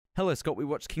Hello, Scott. We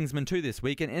watched Kingsman 2 this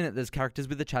week, and in it there's characters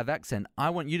with a Chav accent. I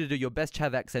want you to do your best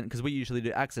Chav accent because we usually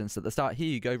do accents at the start. Here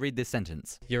you go. Read this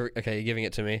sentence. You're giving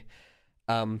it to me.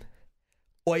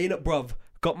 Oi, in it, bruv.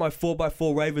 Got my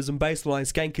 4x4 ravers and baseline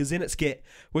skankers in it, skit.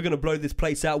 We're gonna blow this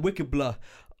place out wicked, blah.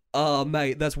 Ah,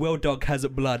 mate, that's well dog has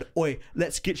it blood. Oi,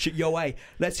 let's get shit yo, ay.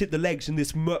 Let's hit the legs in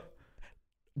this What?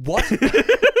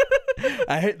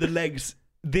 I hit the legs.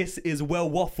 This is well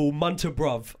waffle munter,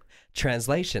 bruv.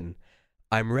 Translation.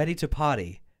 I'm ready to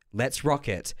party. Let's rock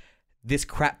it. This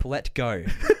crap let go.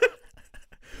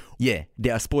 Yeah,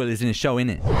 there are spoilers in the show,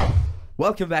 innit?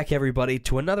 Welcome back, everybody,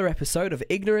 to another episode of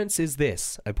Ignorance Is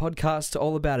This, a podcast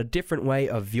all about a different way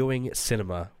of viewing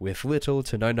cinema, with little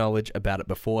to no knowledge about it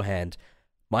beforehand.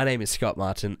 My name is Scott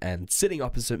Martin, and sitting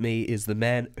opposite me is the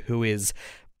man who is,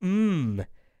 good.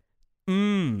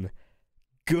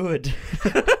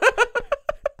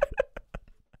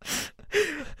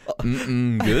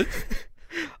 Good?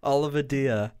 Oliver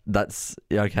Deer. That's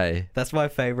okay. That's my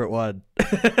favourite one.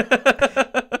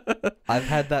 I've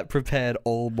had that prepared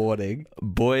all morning.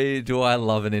 Boy, do I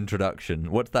love an introduction.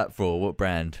 What's that for? What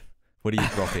brand? What are you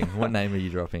dropping? What name are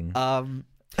you dropping?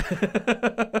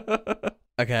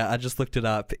 Okay, I just looked it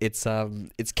up. It's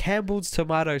Campbell's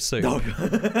tomato soup.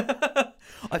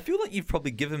 I feel like you've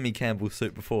probably given me Campbell's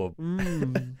soup before.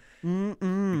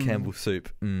 Campbell's soup.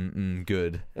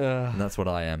 Good. And that's what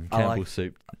I am. Campbell's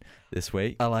soup this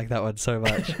week. I like that one so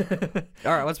much.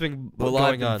 All right, what's been Well, going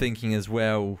I've been on? thinking as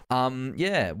well.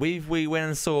 We went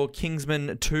and saw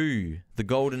Kingsman 2, The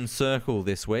Golden Circle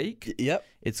this week. Yep.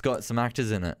 It's got some actors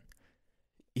in it.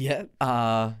 Yep. Go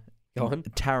on.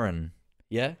 Taron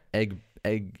Yeah.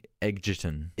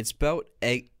 Egerton. It's spelled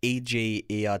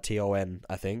Egerton,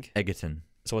 I think. Egerton.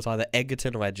 So it's either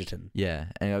Egerton or Edgerton. Yeah,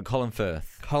 and Colin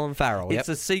Firth. Colin Farrell. It's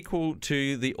a sequel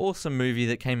to the awesome movie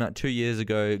that came out 2 years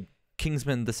ago,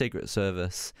 Kingsman: The Secret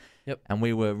Service. Yep. And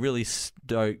we were really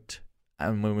stoked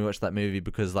when we watched that movie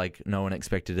because no one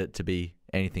expected it to be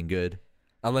anything good.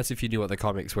 Unless if you knew what the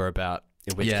comics were about,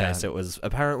 in which Yeah. case it was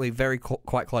apparently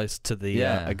quite close to the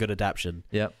a good adaptation.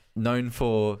 Yep. Known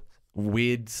for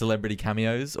weird celebrity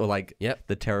cameos or Yep.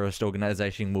 the terrorist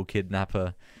organization will kidnap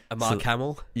her. Mark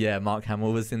Hamill. Yeah, Mark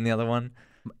Hamill was in the other one.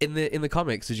 In the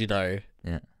comics, did you know?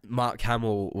 Yeah. Mark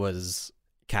Hamill was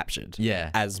captured. Yeah.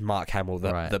 As Mark Hamill,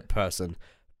 the person.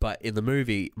 But in the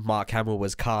movie, Mark Hamill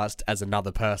was cast as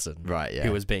another person. Right, yeah.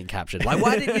 Who was being captured. Like,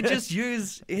 why didn't you just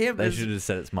use him? They should have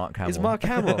said it's Mark Hamill. It's Mark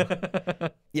Hamill.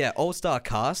 Yeah, all-star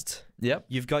cast. Yep.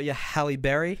 You've got your Halle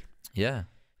Berry. Yeah.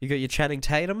 You've got your Channing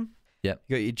Tatum. Yep.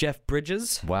 You've got your Jeff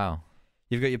Bridges. Wow.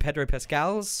 You've got your Pedro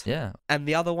Pascals. Yeah. And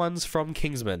the other ones from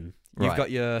Kingsman. You've Right.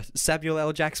 got your Samuel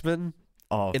L. Jackson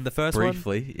in the first one.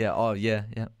 briefly. Yeah. Oh, yeah.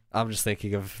 Yeah. I'm just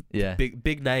thinking of Yeah.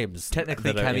 big names.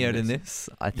 Technically that are cameoed in this.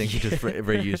 I think just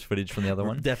reused footage from the other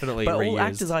one. Definitely But reused. all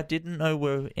actors I didn't know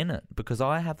were in it because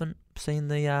I haven't seen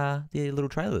the little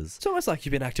trailers. It's almost like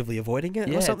you've been actively avoiding it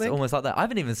Yeah, or something. it's almost like that. I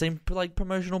haven't even seen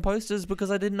promotional posters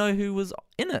because I didn't know who was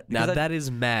in it. Now Because that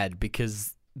is mad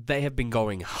because they have been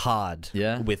going hard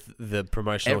Yeah. with the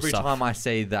promotional every stuff. time I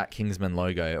see that Kingsman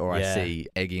logo or Yeah. I see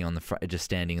Eggy on the front, just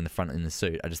standing in the front in the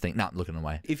suit, I just think, nah, I'm looking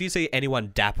away. If you see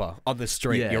anyone dapper on the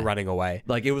street, Yeah. you're running away.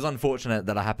 Like, it was unfortunate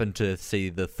that I happened to see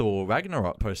the Thor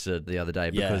Ragnarok poster the other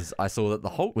day Yeah. because I saw that the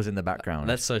Hulk was in the background.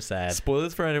 That's so sad.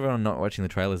 Spoilers for anyone not watching the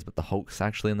trailers, but the Hulk's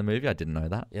actually in the movie. I didn't know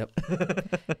that. Yep.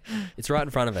 It's right in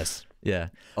front of us. Yeah.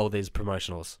 All these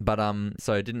promotionals. But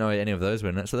so I didn't know any of those were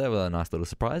in it, so they were a nice little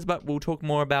surprise. But we'll talk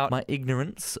more about my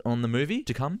ignorance on the movie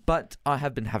to come. But I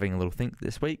have been having a little think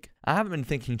this week. I haven't been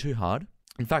thinking too hard.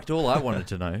 In fact, all I wanted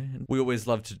to know, we always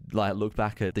love to look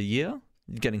back at the year,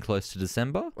 getting close to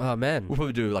December. Oh, man. We'll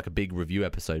probably do a big review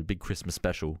episode, big Christmas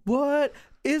special. What?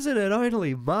 Isn't it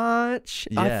only March?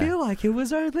 Yeah. I feel like it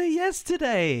was only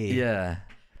yesterday. Yeah.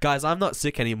 Guys, I'm not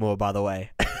sick anymore, by the way.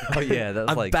 Oh yeah,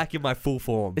 that's I'm back in my full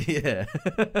form. Yeah.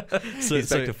 He's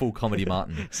back to full comedy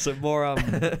Martin. So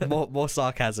more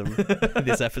sarcasm in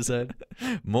this episode.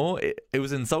 More, it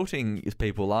was insulting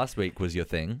people last week was your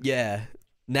thing. Yeah.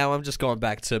 Now I'm just going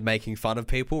back to making fun of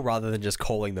people rather than just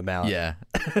calling them out. Yeah.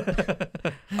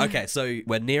 Okay, so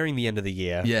we're nearing the end of the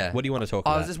year. Yeah. What do you want to talk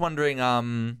about? I was just wondering,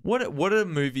 what are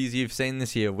movies we've seen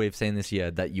this year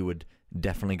that you would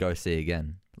definitely go see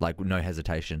again? Like, no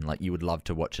hesitation. Like, you would love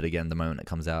to watch it again the moment it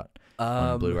comes out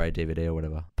on Blu-ray, DVD, or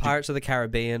whatever. Pirates of the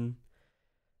Caribbean,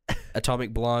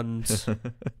 Atomic Blonde.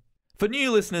 For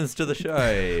new listeners to the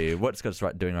show, what Scott's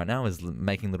doing right now is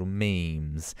making little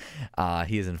memes.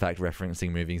 He is, in fact,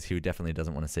 referencing movies he definitely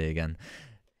doesn't want to see again.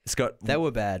 Scott, They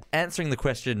were bad. answering the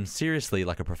question seriously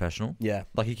like a professional, Yeah.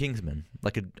 like a Kingsman,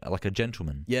 like a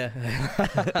gentleman. Yeah.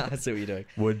 I see what you're doing.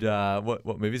 Would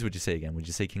what movies would you see again? Would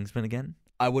you see Kingsman again?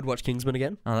 I would watch Kingsman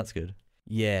again. Oh, that's good.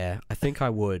 Yeah, I think I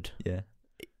would. Yeah.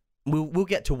 We'll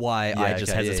get to why Yeah, I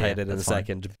just okay, yeah, hesitated in a that's fine.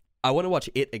 second. I want to watch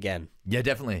It again. Yeah,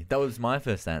 definitely. That was my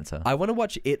first answer. I want to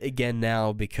watch It again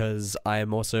now because I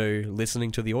am also listening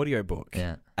to the audiobook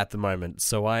Yeah. at the moment.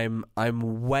 So I'm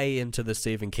way into the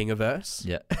Stephen Kingiverse.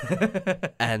 Yeah.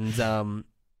 And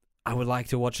I would like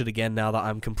to watch it again now that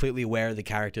I'm completely aware of the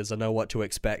characters. I know what to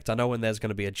expect. I know when there's going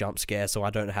to be a jump scare, so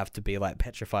I don't have to be like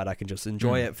petrified. I can just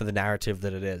enjoy it for the narrative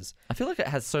that it is. I feel like it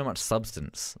has so much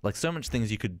substance, like so much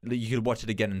things you could watch it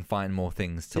again and find more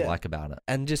things to Yeah. like about it.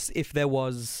 And just if there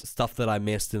was stuff that I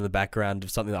missed in the background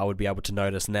of something that I would be able to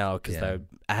notice now, because Yeah.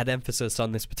 they had emphasis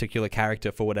on this particular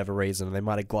character for whatever reason, and they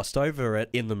might have glossed over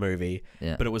it in the movie,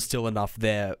 Yeah. but it was still enough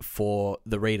there for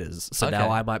the readers. So Okay.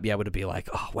 now I might be able to be like,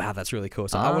 oh wow, that's really cool.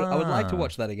 So I would like to Ah.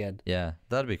 watch that again. Yeah,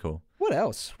 that'd be cool. What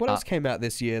else? What else came out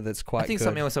this year that's quite I think good?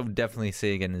 something else I would definitely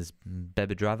see again is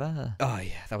Baby Driver. Oh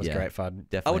yeah, that was Yeah, great fun.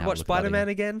 definitely I would have a watch look at that Spider-Man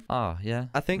again. Oh, yeah.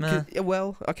 I think. Nah.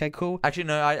 Well, okay, cool. Actually,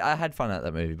 no, I had fun at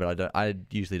that movie, but I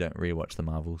usually don't rewatch the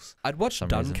Marvels. I'd watch some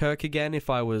reason. Dunkirk again if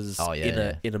I was Oh, yeah,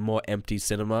 in yeah. a more empty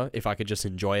cinema. If I could just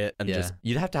enjoy it and Yeah. just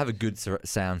You'd have to have a good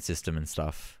sound system and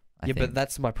stuff. I yeah, think. but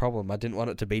that's my problem. I didn't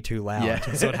want it to be too loud, Yeah.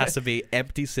 so it has to be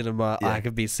empty cinema. Yeah. I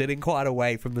could be sitting quite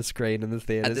away from the screen in the At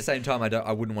the theaters. same time,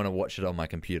 I wouldn't want to watch it on my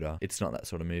computer. It's not that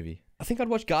sort of movie. I think I'd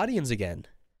watch Guardians again.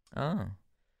 Oh.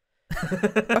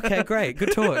 Okay, great,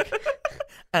 good talk.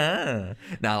 No,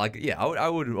 like, yeah, I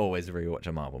would always rewatch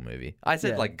a Marvel movie. I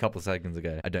said Yeah. like a couple of seconds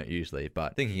ago. I don't usually,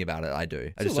 but thinking about it, I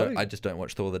do. It's a lot of- I just don't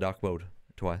watch Thor: The Dark World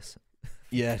twice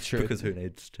Yeah, true. because who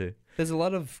needs to? There's a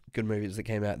lot of good movies that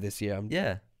came out this year.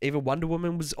 Yeah. Even Wonder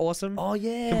Woman was awesome. Oh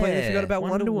yeah. Completely forgot about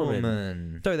Wonder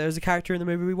Woman. So there was a character in the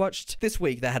movie we watched this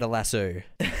week that had a lasso.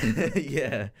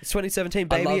 Yeah. It's 2017,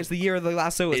 I baby. love- It's the year of the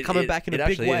lasso. It's coming back in a big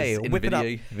actually way. is. In Whip it up.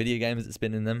 video games, it's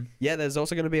been in them. Yeah, there's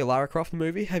also going to be a Lara Croft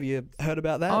movie. Have you heard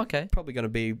about that? Oh, okay. Probably going to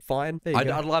be fine. There you I'd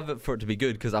go. love it for it to be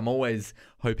good because I'm always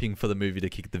hoping for the movie to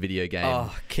kick the video game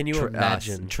Oh, can you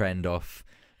imagine? trend off.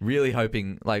 Really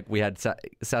hoping, like we had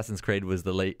Assassin's Creed was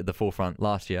the forefront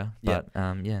last year, but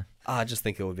yeah, I just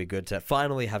think it would be good to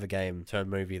finally have a game turned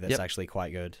movie that's Yep. actually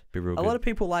quite good. be real A good. lot of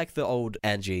people like the old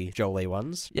Angie Jolie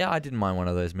ones. Yeah, I didn't mind one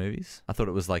of those movies. I thought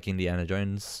it was like Indiana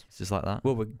Jones, it's just like that.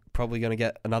 Well, we're probably going to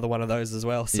get another one of those as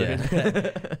well soon.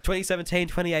 2017,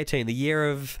 2018, the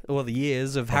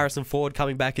years of Harrison Ford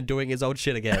coming back and doing his old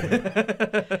shit again.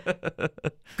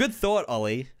 Good thought,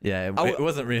 Ollie. Yeah, it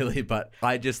wasn't really, but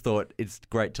I just thought it's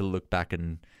great to look back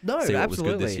and No, see what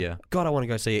absolutely. was good this year. God, I want to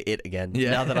go see it again.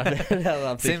 Yeah. Now that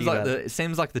I'm thinking Seems like about it. it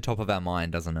seems like the top of our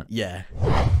mind, doesn't it? Yeah.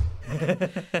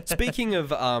 Speaking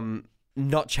of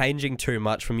not changing too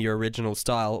much from your original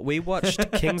style, we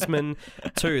watched Kingsman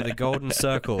 2, The Golden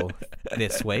Circle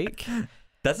this week.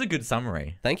 That's a good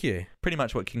summary. Thank you. Pretty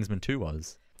much what Kingsman 2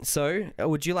 was. So,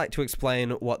 would you like to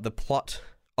explain what the plot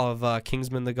of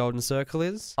Kingsman: The Golden Circle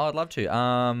is? Oh, I'd love to.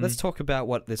 Let's talk about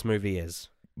what this movie is.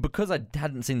 Because I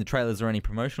hadn't seen the trailers or any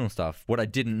promotional stuff, what I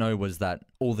didn't know was that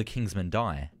all the Kingsmen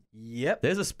die. Yep.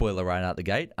 There's a spoiler right out the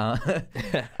gate.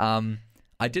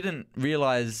 I didn't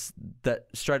realize that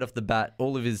straight off the bat,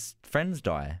 all of his friends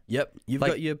die. Yep. You've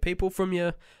Like- got your people from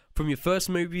your first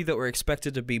movie that were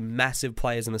expected to be massive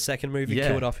players in the second movie Yeah.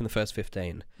 killed off in the first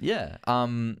 15. Yeah.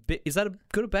 But is that a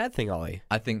good or bad thing, Ollie?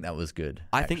 I think that was good.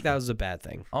 I think that actually. was a bad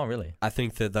thing. Oh, really? I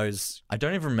think that those I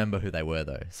don't even remember who they were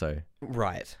though. So,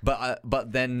 right.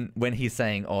 but then when he's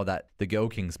saying, "Oh, that the girl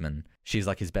Kingsman, she's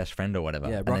like his best friend or whatever,"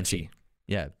 Yeah, and then Roxy.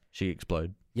 she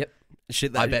explode.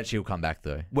 Shit, I bet she'll come back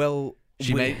though. Well,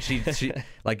 She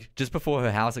like just before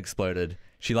her house exploded,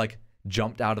 she like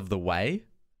jumped out of the way.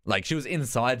 Like she was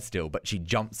inside still, but she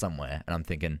jumped somewhere, and I'm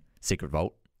thinking secret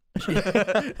vault.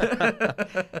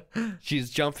 she's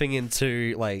jumping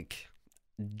into like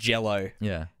Jello,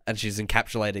 Yeah. and she's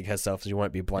encapsulating herself so she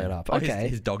won't be blown up. Oh, Okay.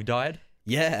 his dog died.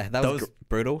 Yeah, that was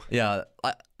brutal. Yeah,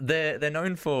 they're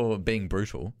known for being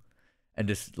brutal, and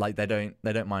just like they don't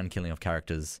mind killing off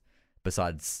characters.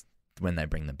 Besides when they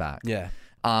bring them back. Yeah.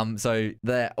 So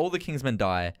all the Kingsmen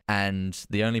die, and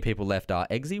the only people left are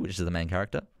Eggsy, which is the main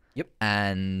character. Yep.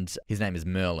 And his name is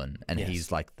Merlin, and Yes.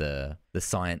 he's like the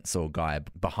science or guy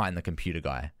behind the computer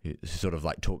guy who sort of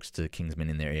like talks to Kingsmen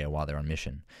in their ear while they're on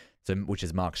mission. So, which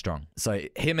is Mark Strong. So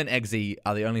him and Eggsy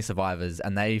are the only survivors,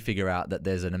 and they figure out that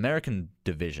there's an American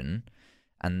division,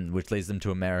 and which leads them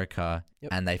to America,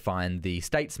 Yep. and they find the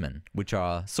Statesmen, which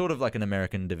are sort of like an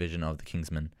American division of the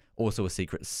Kingsmen, also a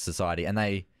secret society, and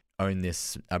they own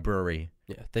a brewery.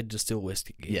 Yeah, they distill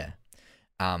whiskey. Yeah.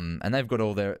 And they've got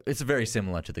all their. It's very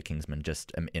similar to the Kingsman,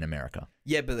 just in America.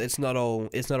 Yeah, but it's not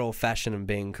all fashion and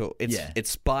being cool. It's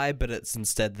spy, but it's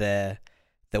instead they're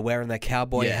wearing their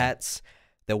cowboy hats.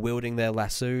 They're wielding their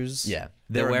lassos. Yeah,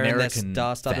 they're wearing American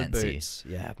their star-studded fancy. boots.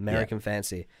 Yeah, American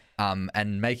fancy.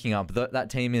 And making up that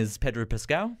team is Pedro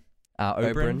Pascal,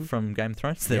 Oberyn from Game of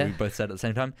Thrones. There we both said at the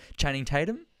same time. Channing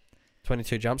Tatum,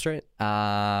 22 Jump Street.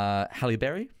 Halle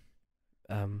Berry.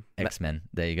 X-Men.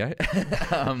 There you go.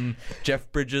 Jeff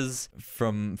Bridges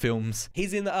from films.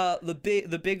 He's in the big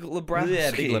Lebowski.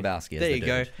 Yeah, Big Lebowski. There you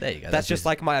go. There you go. That's just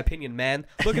like my opinion, man.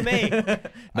 Look at me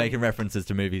making references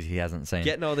to movies he hasn't seen.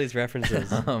 Getting all these references.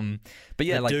 But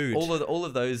yeah, like dude. all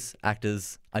of those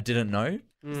actors I didn't know.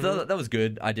 So that was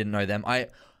good. I didn't know them. I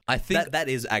think that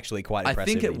is actually quite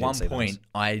impressive. I think at one point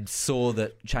I saw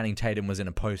that Channing Tatum was in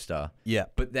a poster. Yeah.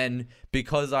 But then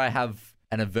because I have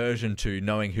an aversion to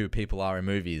knowing who people are in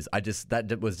movies,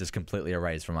 that was just completely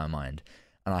erased from my mind,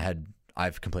 and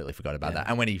I've completely forgot about that.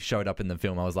 And when he showed up in the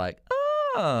film, I was like,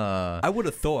 I would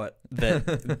have thought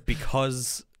that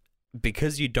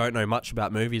because you don't know much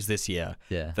about movies this year,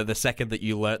 that the second that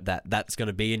you learnt that's going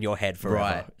to be in your head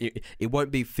forever. Right. It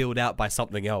won't be filled out by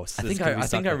something else. I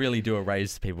think I really do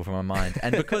erase people from my mind,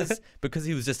 and because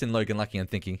he was just in Logan Lucky, I'm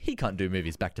thinking he can't do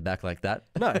movies back to back like that.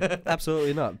 No,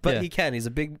 absolutely not. But he can. He's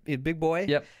a big boy.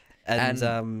 Yep.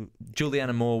 And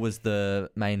Julianne Moore was the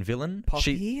main villain.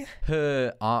 Poppy?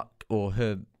 Her arc or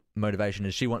her motivation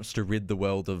is she wants to rid the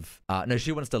world of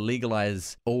she wants to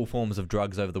legalize all forms of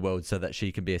drugs over the world so that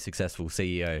she can be a successful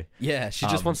CEO. Yeah, she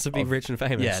just wants to be rich and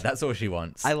famous. Yeah, that's all she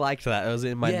wants. I liked that. It was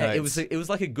in my notes. It was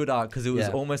like a good arc because it was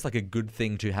almost like a good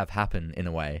thing to have happen in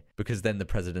a way, because then the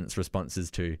president's response is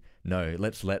to no,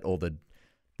 let's let all the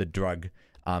drug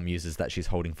users that she's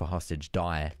holding for hostage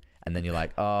die, and then you're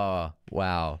like, oh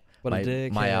wow, what a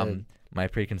dickhead. My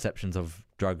preconceptions of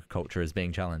drug culture is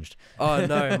being challenged. Oh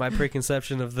no, my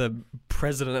preconception of the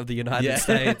president of the United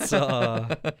States. Oh.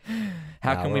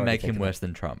 How can we make him worse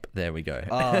than Trump? There we go.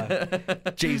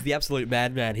 Geez, the absolute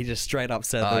madman. He just straight up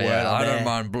said the word. I don't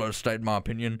mind stating my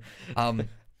opinion.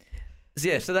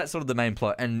 So that's sort of the main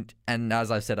plot. And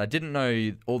as I said, I didn't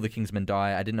know all the Kingsmen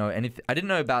die. I didn't know anything. I didn't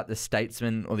know about the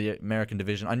Statesman or the American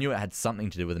Division. I knew it had something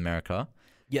to do with America.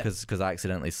 Yeah. Because I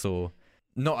accidentally saw,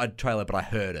 not a trailer, but I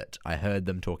heard it. I heard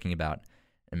them talking about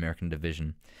American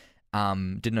Division.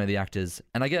 Didn't know the actors.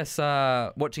 And I guess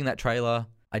watching that trailer,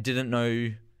 I didn't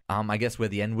know, I guess, where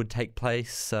the end would take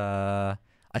place. I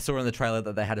saw in the trailer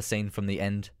that they had a scene from the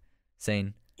end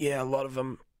scene. Yeah, a lot of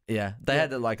them. Yeah, they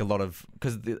had like a lot of,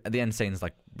 because the end scene is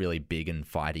like really big and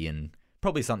fighty and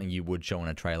probably something you would show in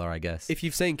a trailer, I guess. If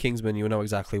you've seen Kingsman, you'll know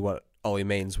exactly what Ollie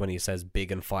means when he says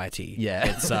big and fighty.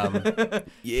 Yeah. It's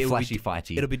flashy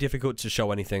fighty. It'll be difficult to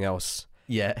show anything else.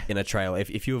 Yeah. In a trailer.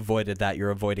 If you avoided that,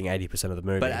 you're avoiding 80% of the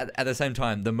movie. But at the same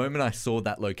time, the moment I saw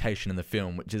that location in the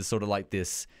film, which is sort of like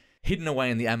this hidden away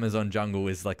in the Amazon jungle,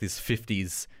 is like this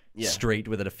 50s street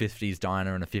with a 50s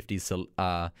diner and a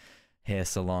 50s hair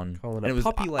salon. And it was,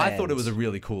 I thought it was a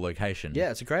really cool location.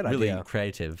 Yeah, it's a great idea. Really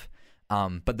creative.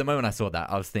 But the moment I saw that,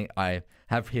 I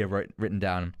have here written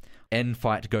down, end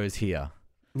fight goes here.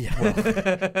 Yeah,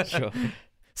 well, sure.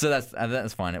 So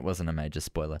that's fine. It wasn't a major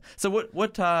spoiler. So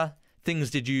what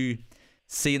things did you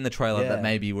see in the trailer that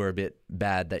maybe were a bit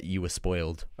bad that you were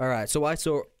spoiled? All right, so I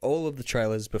saw all of the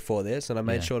trailers before this, and I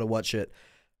made sure to watch it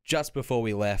just before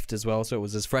we left as well, so it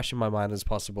was as fresh in my mind as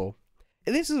possible.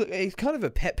 And this is kind of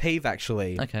a pet peeve,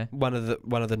 actually. Okay. One of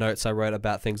the notes I wrote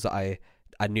about things that I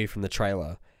knew from the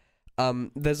trailer.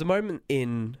 There's a moment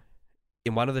in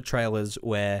one of the trailers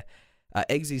where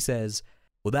Eggsy says,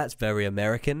 "Well, that's very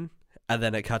American," and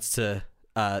then it cuts to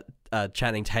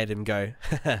Channing Tatum go,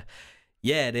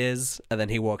 "Yeah, it is," and then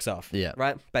he walks off. Yeah.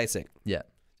 Right? Basic. Yeah.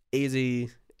 Easy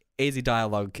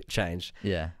dialogue change.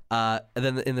 Yeah. And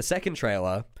then in the second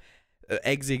trailer,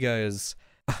 Eggsy goes,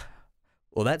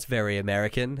 "Well, that's very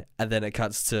American," and then it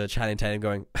cuts to Channing Tatum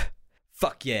going,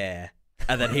 "Fuck yeah,"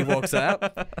 and then he walks out.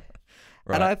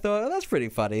 Right. And I thought, that's pretty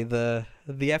funny. The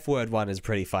F word one is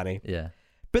pretty funny. Yeah.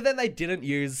 But then they didn't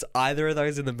use either of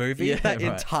those in the movie. Yeah, that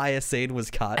entire scene was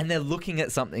cut. And they're looking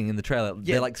at something in the trailer.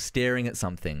 Yeah. They're like staring at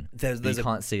something. You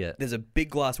can't see it. There's a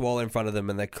big glass wall in front of them,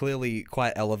 and they're clearly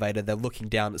quite elevated. They're looking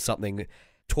down at something,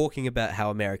 talking about how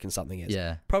American something is.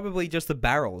 Yeah. Probably just the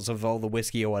barrels of all the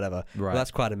whiskey or whatever. Right. Well,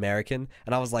 that's quite American.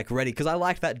 And I was like ready, because I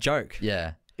liked that joke.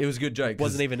 Yeah. It was a good joke.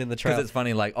 Wasn't even in the trailer. Because it's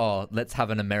funny, like, oh, let's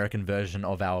have an American version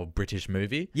of our British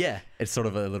movie. Yeah. It's sort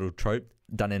of a little trope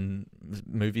done in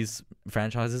movies,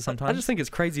 franchises sometimes. I just think it's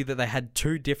crazy that they had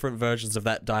two different versions of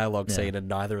that dialogue scene and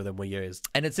neither of them were used.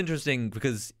 And it's interesting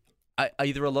because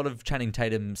either a lot of Channing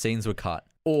Tatum scenes were cut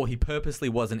or he purposely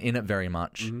wasn't in it very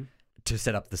much to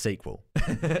set up the sequel.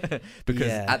 Because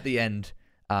Yeah. at the end,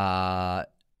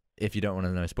 if you don't want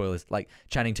to know spoilers, like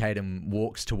Channing Tatum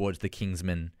walks towards the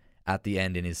Kingsman at the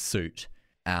end in his suit.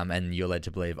 And you're led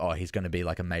to believe, he's going to be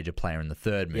like a major player in the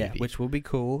third movie. Yeah, which will be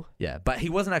cool. Yeah, but he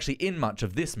wasn't actually in much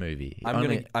of this movie. I'm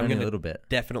only gonna a little bit.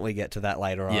 Definitely get to that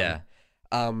later on. Yeah.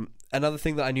 Another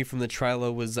thing that I knew from the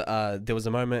trailer was there was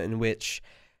a moment in which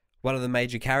one of the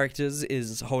major characters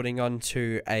is holding on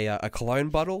to a cologne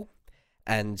bottle,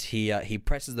 and he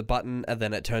presses the button, and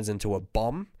then it turns into a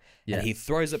bomb, and he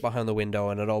throws it behind the window,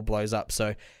 and it all blows up.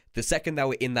 So the second they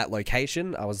were in that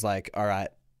location, I was like, all right,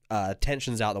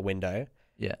 tension's out the window.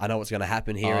 Yeah. I know what's going to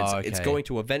happen here. It's okay. going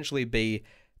to eventually be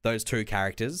those two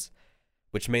characters,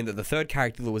 which mean that the third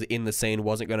character that was in the scene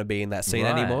wasn't going to be in that scene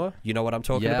Right. anymore. You know what I'm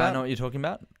talking about? Yeah, I know what you're talking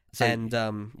about. So, And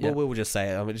we'll just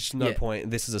say it. I mean, there's no point.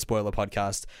 This is a spoiler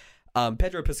podcast.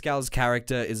 Pedro Pascal's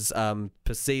character is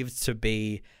perceived to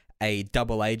be a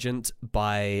double agent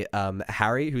by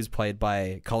Harry, who's played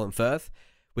by Colin Firth,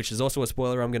 which is also a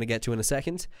spoiler I'm going to get to in a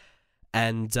second.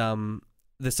 And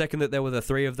the second that there were the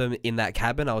three of them in that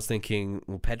cabin, I was thinking,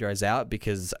 well, Pedro's out,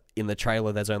 because in the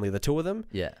trailer there's only the two of them,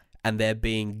 yeah. and they're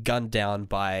being gunned down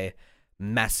by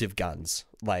massive guns,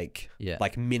 like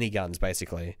miniguns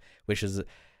basically, which is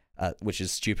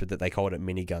stupid that they called it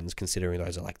miniguns, considering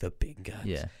those are like the big guns.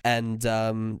 Yeah. And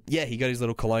he got his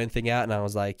little cologne thing out, and I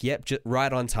was like, yep,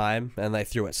 right on time, and they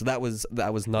threw it. So that was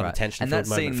not a tension-filled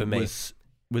moment for me.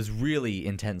 Was really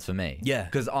intense for me. Yeah.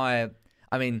 Because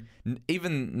I mean,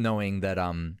 even knowing that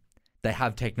they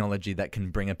have technology that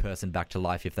can bring a person back to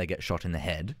life if they get shot in the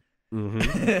head.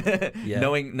 Mm-hmm. Yeah.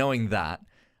 Knowing that,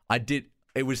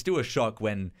 it was still a shock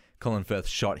when Colin Firth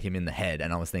shot him in the head,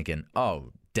 and I was thinking,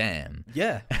 oh, damn.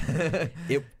 Yeah. I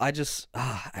wish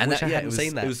I hadn't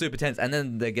seen that. It was super tense. And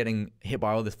then they're getting hit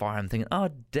by all this fire. I'm thinking, oh,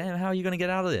 damn, how are you going to get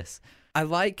out of this? I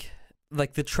like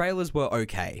the trailers were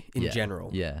okay in general.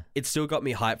 Yeah. It still got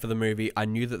me hyped for the movie. I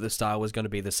knew that the style was going to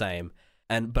be the same.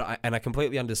 But I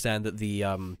completely understand that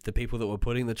the people that were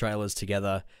putting the trailers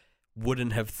together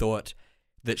wouldn't have thought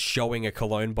that showing a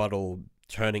cologne bottle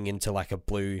turning into like a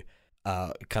blue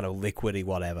kind of liquidy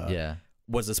whatever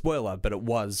was a spoiler, but it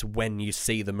was when you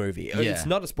see the movie. Yeah. It's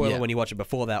not a spoiler when you watch it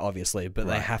before that, obviously, but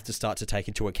they have to start to take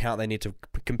into account. They need to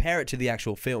compare it to the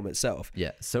actual film itself.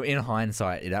 Yeah. So in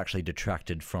hindsight, it actually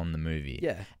detracted from the movie.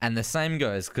 Yeah. And the same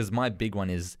goes, because my big one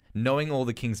is knowing all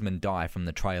the Kingsmen die from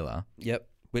the trailer. Yep.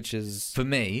 Which is for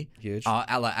me huge.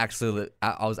 I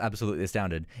was absolutely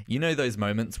astounded. You know those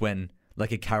moments when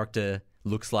like a character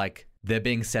looks like they're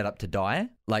being set up to die?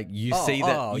 Like you see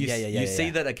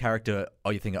that a character,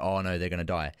 you think, oh no, they're going to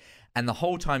die. And the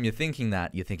whole time you're thinking,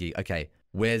 okay,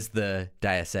 where's the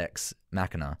Deus Ex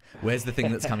Machina? Where's the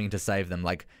thing that's coming to save them?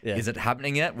 Like, is it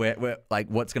happening yet? Where like,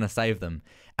 what's going to save them?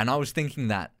 And I was thinking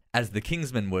that as the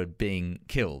Kingsmen were being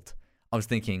killed, I was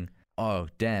thinking, oh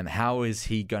damn, how is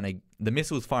he going to... The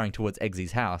missile's firing towards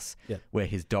Eggsy's house, where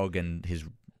his dog and his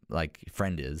like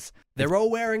friend is. They're all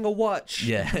wearing a watch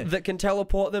Yeah. that can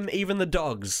teleport them, even the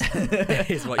dogs.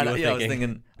 Is what you were thinking. I was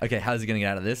thinking, okay, how's he going to get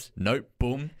out of this? Nope,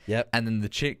 boom. Yep. And then the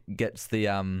chick gets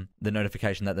the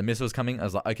notification that the missile's coming. I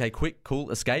was like, okay, quick, cool,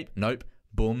 escape. Nope,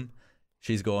 boom,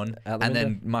 she's gone. And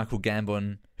then Michael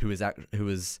Gambon, who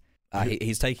was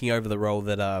he's taking over the role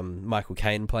that Michael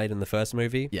Caine played in the first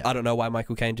movie. Yeah. I don't know why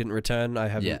Michael Caine didn't return. I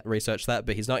haven't researched that,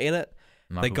 but he's not in it.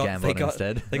 Gambon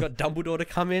instead. They got Dumbledore to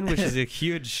come in, which is a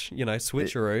huge,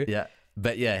 switcheroo. Yeah.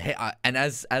 But yeah, and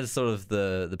as sort of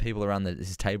the people around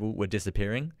his table were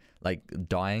disappearing, like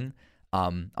dying,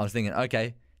 I was thinking,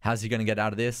 okay, how's he going to get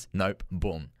out of this? Nope,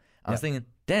 boom. I was thinking,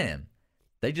 damn,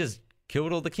 they just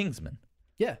killed all the Kingsmen.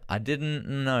 Yeah. I didn't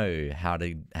know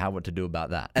what to do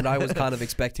about that. And I was kind of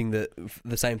expecting the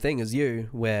same thing as you,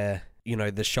 where,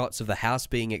 the shots of the house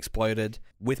being exploded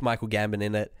with Michael Gambon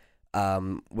in it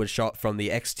was shot from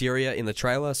the exterior in the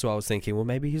trailer. So I was thinking, well,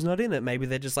 maybe he's not in it. Maybe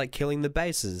they're just like killing the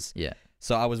bases. Yeah.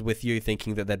 So I was with you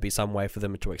thinking that there'd be some way for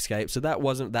them to escape. So that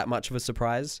wasn't that much of a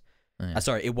surprise. Yeah.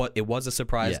 Sorry, it was a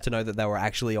surprise to know that they were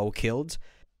actually all killed.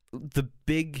 The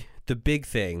big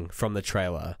thing from the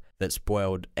trailer that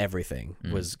spoiled everything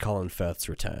was Colin Firth's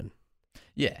return.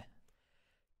 Yeah.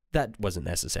 That wasn't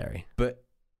necessary. But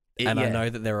I know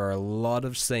that there are a lot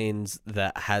of scenes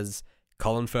that has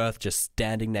Colin Firth just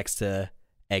standing next to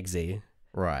Eggsy.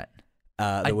 Right.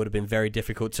 That would have been very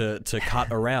difficult to cut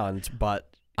around,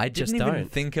 but I didn't just even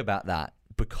think about that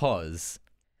because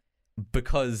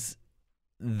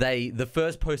the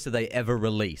first poster they ever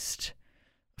released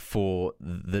for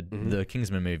the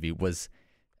Kingsman movie was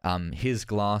his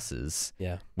glasses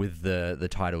with the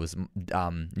title was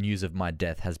News of My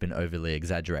Death Has Been Overly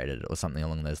Exaggerated or something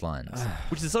along those lines,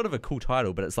 which is sort of a cool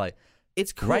title, but it's like,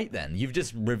 It's cool. great then. You've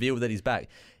just revealed that he's back.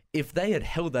 If they had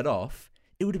held that off,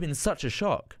 it would have been such a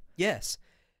shock. Yes.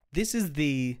 This is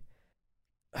the...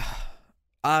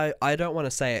 I don't want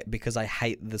to say it because I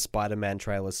hate the Spider-Man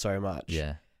trailers so much.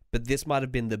 Yeah. But this might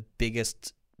have been the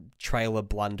biggest trailer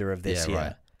blunder of this year.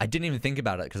 Right. I didn't even think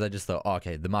about it because I just thought, oh,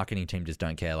 okay, the marketing team just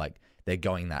don't care. Like, they're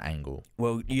going that angle.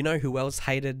 Well, you know who else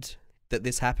hated that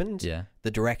this happened? Yeah.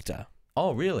 The director.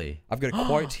 Oh, really? I've got a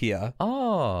quote here.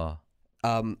 Oh.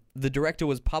 The director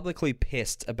was publicly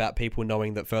pissed about people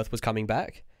knowing that Firth was coming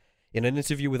back. In an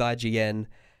interview with IGN,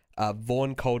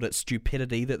 Vaughn called it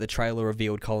stupidity that the trailer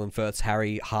revealed Colin Firth's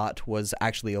Harry Hart was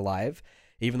actually alive,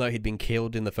 even though he'd been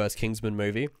killed in the first Kingsman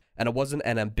movie. And it wasn't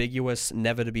an ambiguous,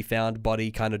 never to be found body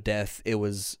kind of death. It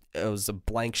was a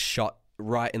blank shot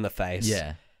right in the face.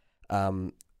 Yeah.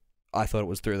 I thought it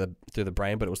was through the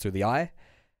brain, but it was through the eye.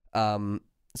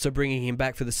 So bringing him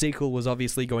back for the sequel was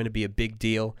obviously going to be a big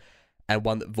deal, and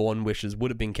one that Vaughn wishes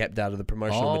would have been kept out of the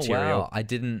promotional material. Wow. I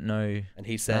didn't know. And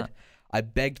he said, I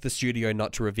begged the studio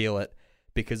not to reveal it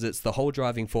because it's the whole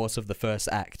driving force of the first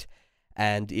act.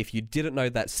 And if you didn't know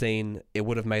that scene, it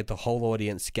would have made the whole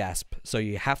audience gasp. So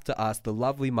you have to ask the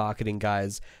lovely marketing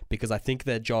guys, because I think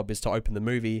their job is to open the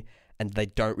movie and they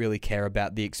don't really care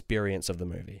about the experience of the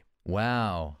movie.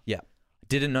 Wow. Yeah.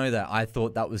 Didn't know that. I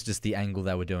thought that was just the angle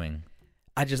they were doing.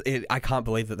 I can't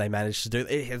believe that they managed to do it.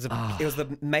 It was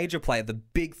the major play. The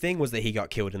big thing was that he got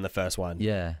killed in the first one.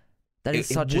 Yeah. That is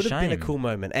such a shame. It would have been a cool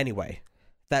moment. Anyway,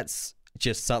 that's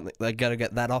just something. I got to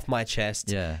get that off my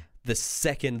chest. Yeah. The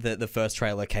second that the first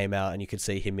trailer came out and you could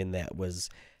see him in there was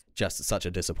just such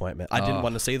a disappointment. I didn't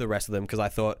want to see the rest of them because I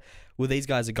thought, well, these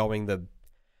guys are going the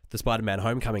Spider-Man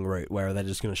Homecoming route where they're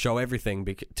just going to show everything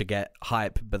to get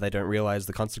hype, but they don't realize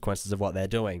the consequences of what they're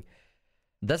doing.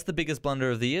 That's the biggest blunder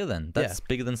of the year then. That's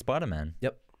bigger than Spider-Man.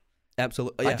 Yep.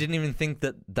 Absolutely. Yeah. I didn't even think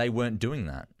that they weren't doing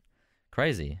that.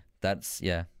 Crazy. That's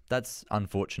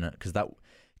unfortunate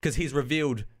because he's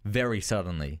revealed very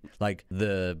suddenly, like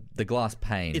the glass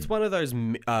pane. It's one of those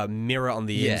mirror on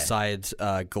the inside,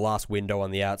 glass window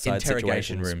on the outside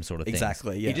interrogation situations. room sort of thing.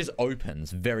 Exactly, yeah. He just opens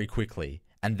very quickly,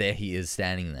 and there he is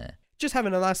standing there. Just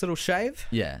having a nice little shave.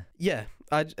 Yeah. Yeah.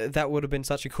 That would have been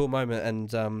such a cool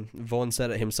moment, and Vaughn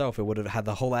said it himself. It would have had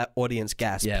the whole audience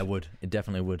gasp. Yeah, it would. It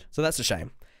definitely would. So that's a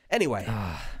shame. Anyway,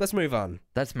 let's move on.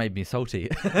 That's made me salty.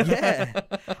 Yeah.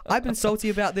 I've been salty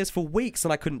about this for weeks,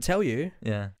 and I couldn't tell you.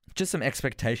 Yeah. Just some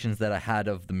expectations that I had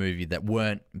of the movie that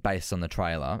weren't based on the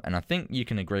trailer, and I think you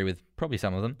can agree with probably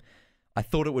some of them. I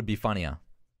thought it would be funnier.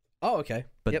 Oh, okay.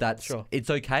 But it's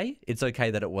okay. It's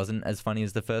okay that it wasn't as funny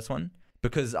as the first one.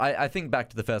 Because I think back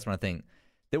to the first one, I think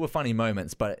there were funny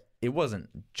moments, but it wasn't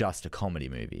just a comedy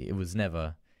movie. It was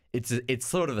never... It's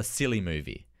sort of a silly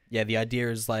movie. Yeah, the idea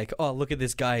is like, oh, look at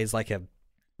this guy. He's like a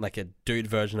dude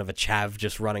version of a chav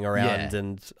just running around,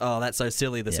 and oh, that's so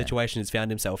silly, the situation he's found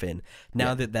himself in.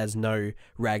 Now that there's no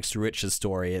rags to riches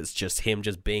story, it's just him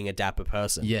just being a dapper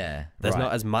person. Yeah. There's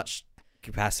not as much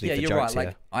capacity for you're jokes right.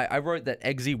 here. Like, I wrote that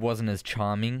Eggsy wasn't as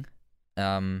charming.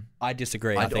 I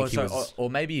disagree. I think he was... Or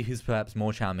maybe he's perhaps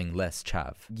more charming, less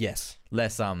chav. Yes.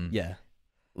 Less, Yeah.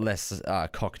 less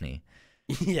Cockney.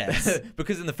 Yes.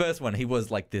 Because in the first one, he was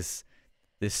like this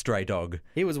stray dog.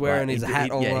 He was wearing his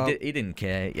hat all up. He didn't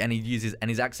care. And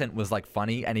his accent was like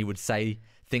funny, and he would say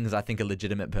things I think a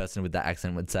legitimate person with that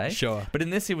accent would say. Sure. But in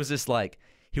this, he was just like,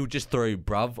 he would just throw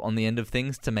bruv on the end of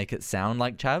things to make it sound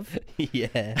like chav.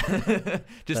 Yeah.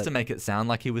 Just to make it sound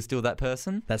like he was still that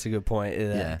person. That's a good point.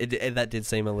 Yeah. That did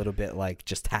seem a little bit like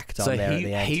just tacked on there at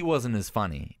the end. He wasn't as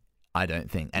funny, I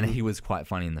don't think. And he was quite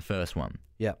funny in the first one.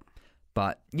 Yep.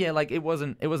 But yeah, like it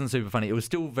wasn't super funny. It was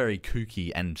still very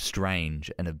kooky and strange,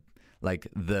 and like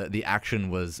the action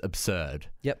was absurd.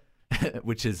 Yep.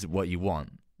 Which is what you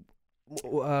want.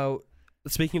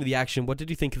 Speaking of the action, what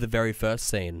did you think of the very first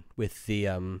scene with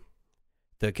the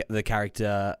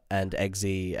character and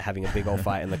Eggsy having a big old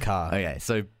fight in the car? Okay,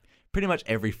 so pretty much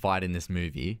every fight in this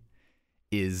movie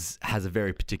has a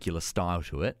very particular style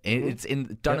to it. It's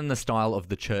done in the style of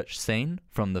the church scene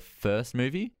from the first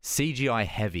movie. CGI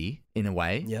heavy in a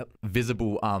way. Yep.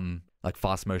 Visible like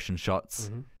fast motion shots.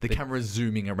 The camera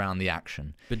zooming around the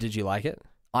action. But did you like it?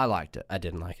 I liked it. I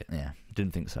didn't like it. Yeah,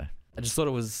 didn't think so. I just thought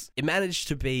it managed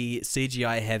to be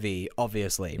CGI heavy,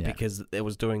 obviously, because it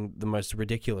was doing the most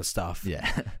ridiculous stuff. Yeah.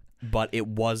 But it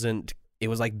was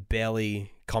like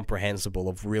barely comprehensible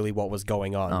of really what was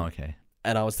going on. Oh, okay.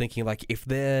 And I was thinking, like, if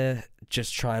they're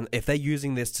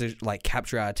using this to like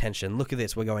capture our attention, look at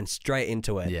this, we're going straight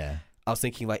into it. Yeah. I was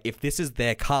thinking, like, if this is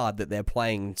their card that they're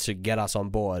playing to get us on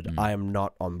board, I am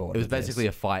not on board. It was basically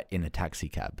a fight in a taxi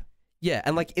cab. Yeah,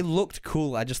 and like it looked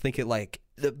cool. I just think it like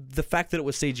the fact that it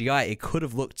was CGI, it could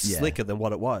have looked Yeah. slicker than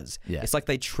what it was. Yeah. It's like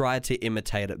they tried to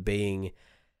imitate it being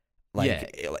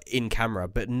like in camera,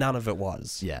 but none of it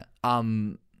was. Yeah.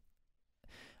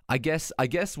 I guess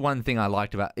one thing I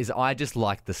liked about is I just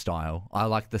like the style. I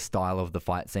like the style of the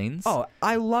fight scenes. Oh,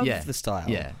 I love Yeah. the style.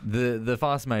 Yeah, the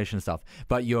fast motion stuff.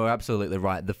 But you're absolutely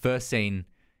right. The first scene,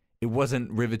 it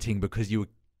wasn't riveting because you were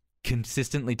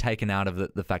consistently taken out of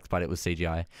the fact that it was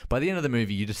CGI. By the end of the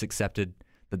movie, you just accepted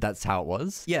that that's how it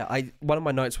was. Yeah, one of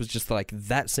my notes was just like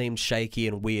that seemed shaky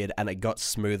and weird, and it got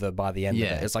smoother by the end of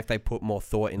Yeah. it. It's like they put more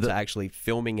thought into actually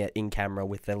filming it in camera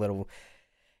with their little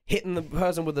hitting the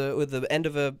person with the end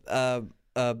of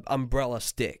a umbrella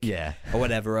stick, Yeah. or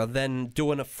whatever, or then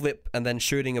doing a flip and then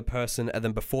shooting a person, and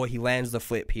then before he lands the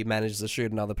flip, he manages to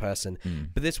shoot another person.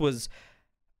 But this was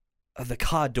the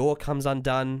car door comes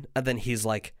undone, and then he's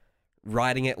like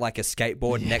riding it like a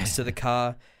skateboard next to the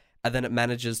car. And then it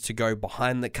manages to go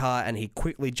behind the car, and he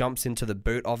quickly jumps into the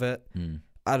boot of it.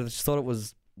 I just thought it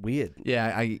was weird.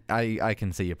 Yeah, I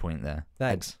can see your point there.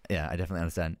 Thanks. Yeah, I definitely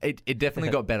understand. It definitely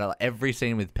got better. Like, every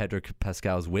scene with Pedro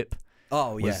Pascal's whip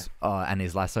Oh, yeah. was, and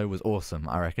his lasso was awesome,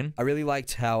 I reckon. I really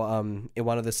liked how in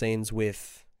one of the scenes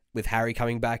with Harry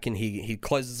coming back, and he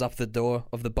closes up the door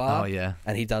of the bar. Oh, yeah.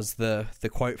 And he does the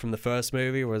quote from the first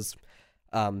movie was,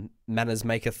 manners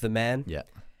maketh the man. Yeah.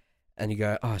 And you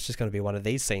go, oh, it's just going to be one of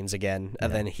these scenes again.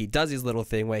 And then he does his little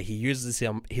thing where he uses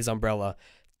his umbrella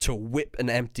to whip an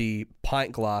empty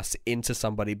pint glass into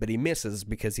somebody, but he misses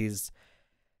because he's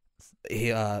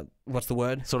what's the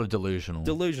word? Sort of delusional.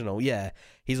 Delusional, yeah.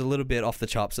 He's a little bit off the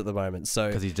chops at the moment. So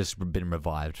Because he's just been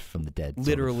revived from the dead. sort of.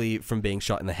 literally from being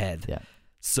shot in the head. Yeah.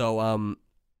 So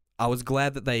I was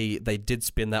glad that they did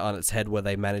spin that on its head, where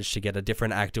they managed to get a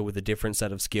different actor with a different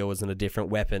set of skills and a different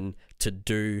weapon to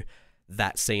do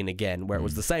that scene again, where it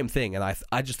was the same thing. And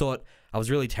I just thought, I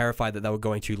was really terrified that they were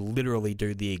going to literally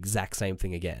do the exact same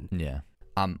thing again. Yeah.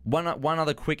 One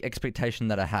other quick expectation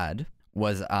that I had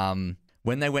was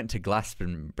when they went to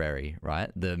Glastonbury,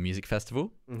 right, the music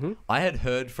festival. I had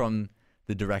heard from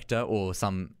the director or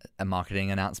a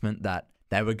marketing announcement that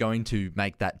they were going to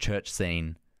make that church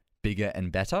scene bigger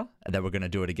and better. They were going to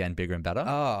do it again, bigger and better.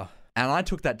 Oh. And I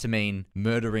took that to mean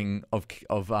murdering of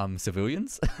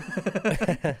civilians.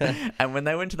 And when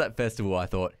they went to that festival, I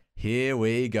thought, here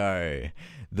we go.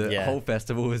 The whole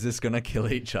festival is just going to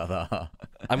kill each other.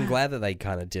 I'm glad that they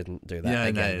kind of didn't do that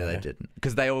again. No, though. they didn't.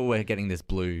 Because they all were getting this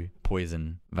blue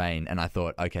poison vein, and I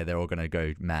thought, okay, they're all going to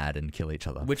go mad and kill each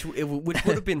other. Which would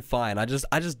have been fine. I just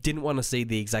didn't want to see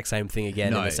the exact same thing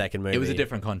again in the second movie. It was a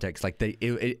different context. Like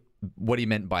what he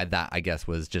meant by that, I guess,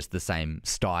 was just the same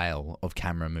style of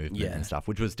camera movement and stuff,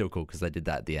 which was still cool because they did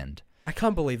that at the end. I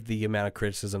can't believe the amount of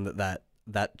criticism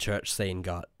that church scene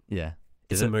got. Yeah.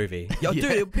 It's a movie. Yo,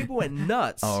 dude, people went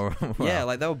nuts. Oh, wow. Yeah,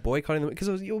 like they were boycotting them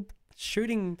because you're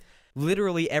shooting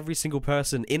literally every single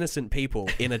person, innocent people,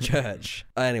 in a church.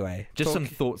 Anyway, Just some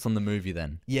thoughts on the movie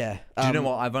then. Yeah. Do you know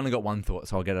what? I've only got one thought,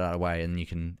 so I'll get it out of the way, and you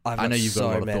can. I know you've got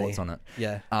a lot of thoughts on it.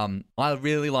 Yeah. I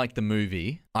really liked the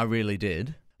movie. I really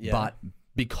did. Yeah. But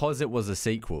because it was a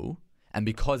sequel, and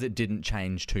because it didn't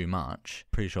change too much,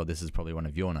 pretty sure this is probably one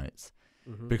of your notes.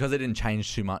 Because it didn't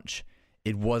change too much,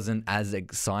 it wasn't as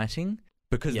exciting.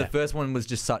 Because the first one was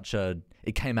just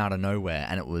it came out of nowhere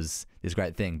and it was this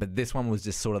great thing. But this one was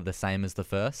just sort of the same as the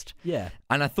first. Yeah.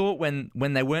 And I thought when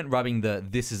they weren't rubbing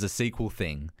this is a sequel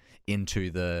thing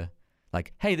into the,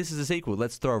 like, hey, this is a sequel,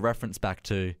 let's throw a reference back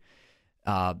to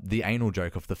the anal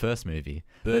joke of the first movie.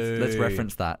 Let's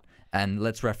reference that. And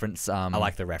let's reference... I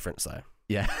like the reference, though.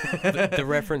 Yeah. the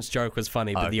reference joke was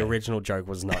funny, but the original joke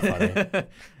was not funny.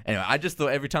 Anyway, I just thought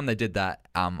every time they did that,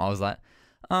 I was like,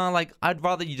 I'd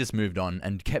rather you just moved on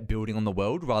and kept building on the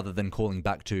world rather than calling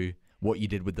back to what you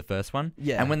did with the first one.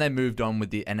 Yeah. And when they moved on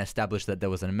and established that there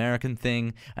was an American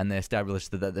thing, and they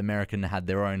established that the American had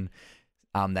their own,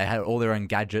 they had all their own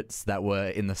gadgets that were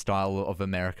in the style of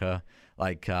America.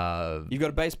 Like you got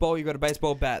a baseball, you got a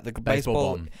baseball bat. The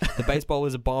baseball bomb. The baseball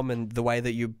is a bomb, and the way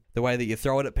that you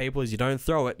throw it at people is you don't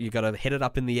throw it. You got to hit it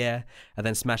up in the air and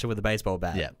then smash it with a baseball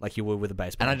bat, like you would with a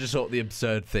baseball. And I just thought the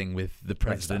absurd thing with the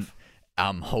president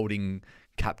holding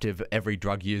captive every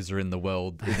drug user in the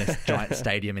world in this giant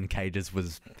stadium in cages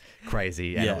was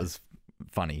crazy, and it was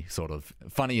funny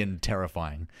and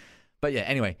terrifying. But yeah,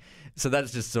 anyway, so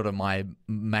that's just sort of my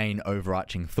main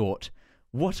overarching thought.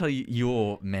 What are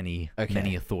your many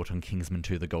a thought on Kingsman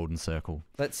 2: The Golden Circle?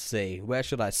 Let's see. Where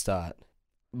should I start?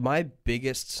 My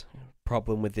biggest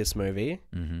problem with this movie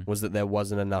was that there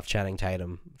wasn't enough Channing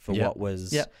Tatum for what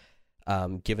was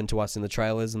given to us in the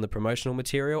trailers and the promotional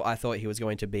material. I thought he was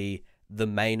going to be the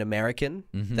main American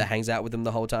Mhm. that hangs out with him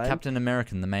the whole time. Captain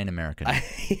American, the main American.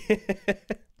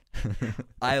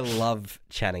 I love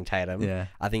Channing Tatum. Yeah.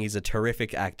 I think he's a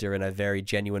terrific actor and a very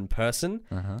genuine person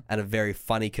and a very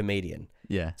funny comedian.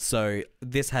 Yeah. So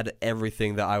this had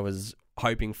everything that I was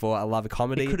hoping for. I love a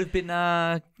comedy. It could have been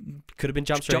Could have been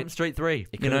Jump Street. Jump Street 3.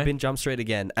 It could have been Jump Street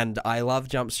again. And I love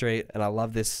Jump Street, and I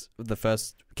love the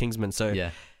first Kingsman. So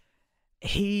Yeah.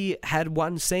 he had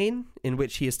one scene in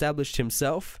which he established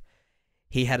himself.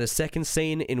 He had a second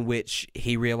scene in which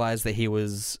he realized that he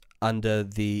was under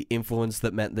the influence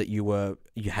that meant that you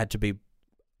had to be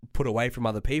put away from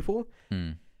other people.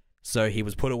 Hmm. So he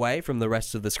was put away from the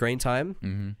rest of the screen time,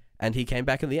 Mm-hmm. and he came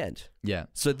back in the end. Yeah.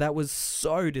 So that was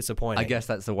so disappointing. I guess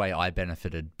that's the way I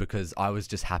benefited because I was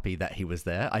just happy that he was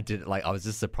there. I was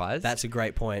just surprised. That's a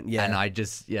great point. Yeah. And I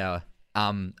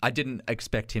didn't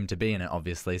expect him to be in it,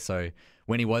 obviously. So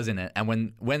when he was in it,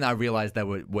 and when I realized they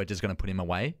were just going to put him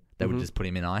away, they would just put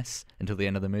him in ice until the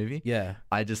end of the movie. yeah.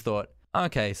 I just thought,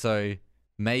 okay, so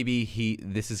maybe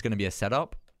this is going to be a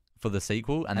setup for the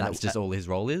sequel, and that's just all his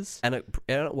role is. And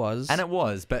it was. And it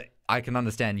was, but I can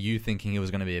understand you thinking it was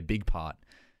going to be a big part.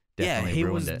 Definitely he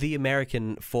ruined was it. the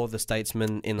American for the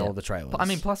statesman in all the trailers. I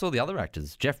mean, plus all the other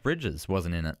actors. Jeff Bridges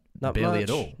wasn't in it Not barely much. at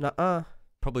all. Nuh-uh.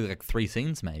 Probably like 3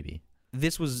 scenes, maybe.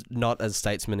 This was not as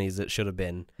statesman as it should have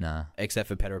been, Nah. except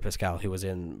for Pedro Pascal, who was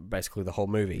in basically the whole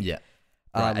movie. Yeah.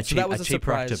 Right, So that was a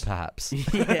cheaper surprise. actor, perhaps.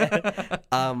 Yeah.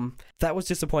 That was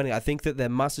disappointing. I think that there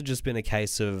must have just been a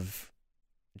case of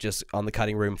just on the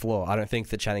cutting room floor. I don't think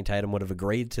that Channing Tatum would have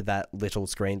agreed to that little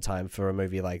screen time for a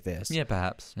movie like this. Yeah,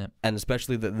 perhaps. Yeah. And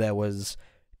especially that there was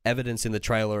evidence in the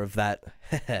trailer of that.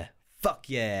 Fuck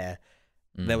yeah.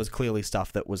 There was clearly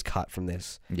stuff that was cut from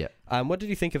this. Yeah. What did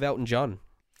you think of Elton John?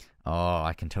 Oh,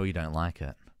 I can tell you don't like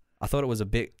it. I thought it was a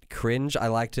bit cringe. I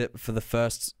liked it for the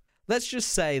first... Let's just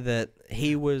say that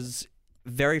he was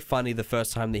very funny the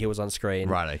first time that he was on screen.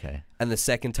 Right, okay. And the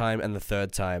second time and the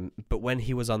third time. But when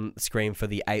he was on screen for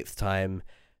the 8th time,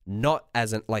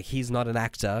 he's not an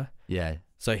actor. Yeah.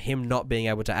 So him not being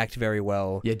able to act very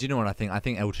well. Yeah, do you know what I think? I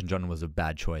think Elton John was a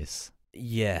bad choice.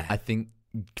 Yeah. I think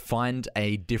find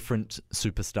a different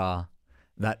superstar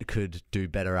that could do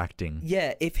better acting.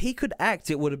 Yeah, if he could act,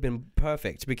 it would have been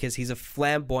perfect because he's a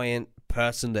flamboyant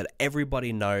person that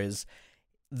everybody knows.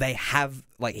 They have,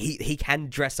 he can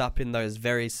dress up in those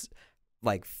very,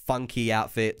 funky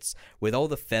outfits with all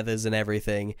the feathers and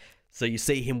everything. So you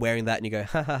see him wearing that and you go,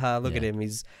 ha ha ha, look at him.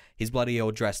 He's bloody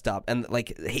all dressed up. And,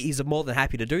 he's more than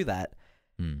happy to do that.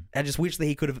 I just wish that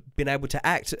he could have been able to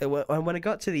act. When it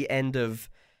got to the end of...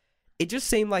 It just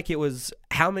seemed like it was,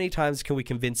 how many times can we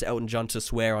convince Elton John to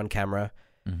swear on camera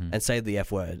and say the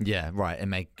F word? Yeah, right,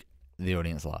 and make the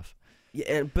audience laugh.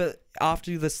 Yeah, but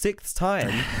after the 6th time,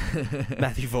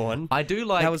 Matthew Vaughn,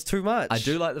 that was too much. I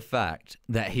do like the fact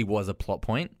that he was a plot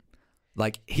point.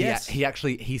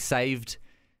 He saved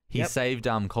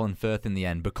Colin Firth in the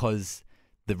end because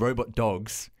the robot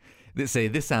dogs. See,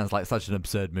 this sounds like such an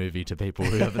absurd movie to people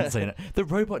who haven't seen it. The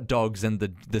robot dogs and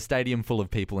the stadium full of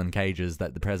people in cages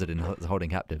that the president is holding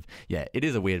captive. Yeah, it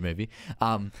is a weird movie.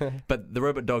 But the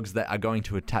robot dogs that are going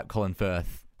to attack Colin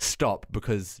Firth stop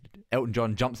because Elton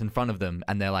John jumps in front of them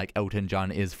and they're like, Elton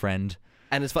John is friend.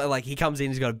 And it's funny, he comes in,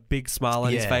 he's got a big smile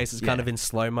on his face. It's kind of in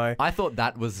slow-mo. I thought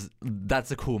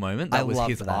that's a cool moment. That was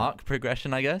his arc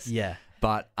progression, I guess. Yeah.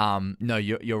 But no,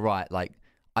 you're right.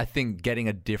 I think getting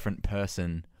a different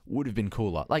person would have been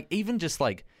cooler. Even just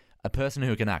a person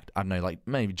who can act. I don't know,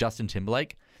 maybe Justin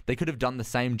Timberlake. They could have done the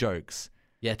same jokes.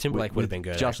 Yeah, Timberlake would have been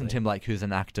good. Justin Timberlake, who's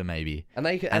an actor, maybe. And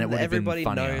everybody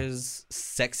knows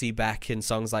 "Sexy Back" in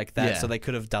songs like that, so they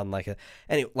could have done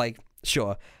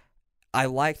sure. I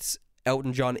liked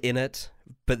Elton John in it,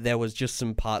 but there was just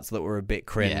some parts that were a bit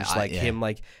cringe, him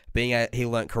he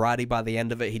learnt karate by the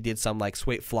end of it. He did some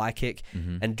sweet fly kick,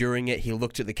 and during it he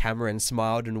looked at the camera and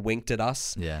smiled and winked at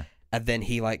us. Yeah. And then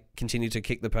he continued to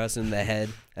kick the person in the head,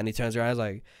 and he turns around and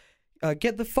was like,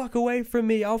 get the fuck away from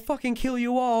me, I'll fucking kill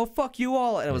you all, fuck you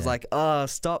all. And it was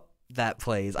stop that,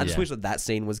 please. I just wish that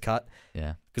scene was cut.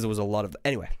 Yeah. Because it was a lot of...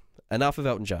 Anyway, enough of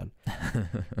Elton John.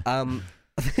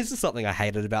 This is something I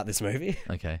hated about this movie.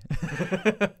 Okay.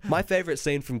 My favourite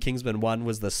scene from Kingsman 1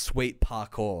 was the sweet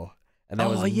parkour. And there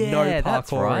was no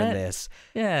that's parkour right. in this.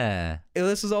 Yeah.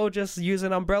 This was all just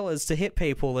using umbrellas to hit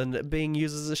people and being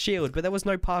used as a shield. But there was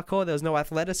no parkour. There was no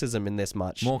athleticism in this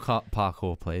much. More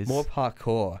parkour, please. More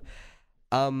parkour.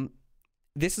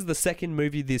 This is the second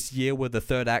movie this year where the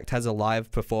third act has a live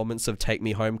performance of Take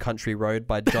Me Home Country Road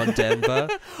by John Denver.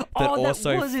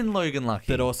 that was in Logan Lucky.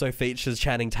 That also features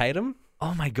Channing Tatum.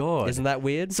 Oh my God. Isn't that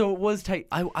weird? So it was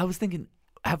I was thinking...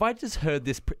 have I just heard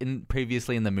this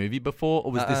previously in the movie before,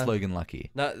 or was this Logan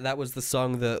Lucky? No, that was the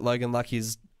song that Logan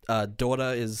Lucky's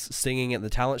daughter is singing at the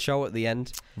talent show at the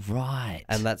end. Right.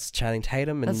 And that's Channing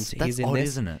Tatum, and That's he's in odd, this.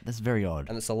 isn't it? That's very odd.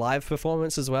 And it's a live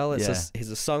performance as well. It's it's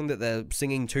a song that they're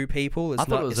singing to people. It's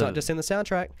not just in the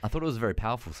soundtrack. I thought it was a very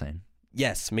powerful scene.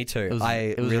 Yes, me too.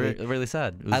 It was really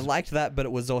sad. I liked that, but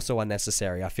it was also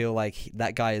unnecessary. I feel like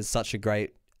that guy is such a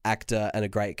great actor and a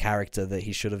great character that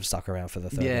he should have stuck around for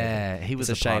the third movie. He was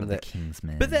It's a a part shame of the that-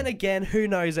 Kingsman. But then again, who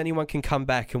knows? Anyone can come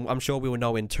back, and I'm sure we will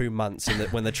know in 2 months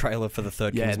when the trailer for the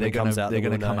third Kingsman comes out. They're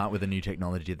going to come out with a new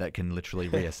technology that can literally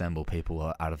reassemble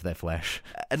people out of their flesh.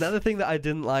 Another thing that I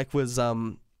didn't like was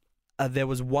there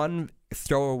was one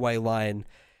throwaway line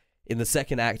in the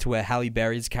second act where Halle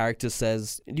Berry's character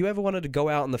says, "Do you ever wanted to go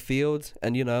out in the field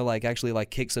and actually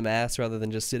kick some ass rather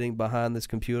than just sitting behind this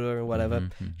computer or whatever?"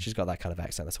 Mm-hmm. She's got that kind of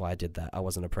accent. That's why I did that. I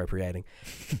wasn't appropriating.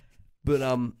 But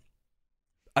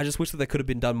I just wish that there could have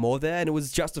been done more there, and it was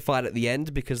justified at the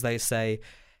end because they say,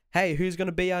 "Hey, who's going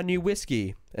to be our new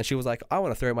whiskey?" And she was like, "I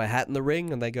want to throw my hat in the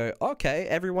ring." And they go, "Okay,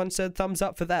 everyone said thumbs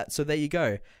up for that, so there you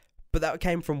go." But that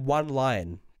came from one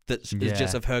line that is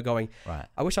just of her going, Right.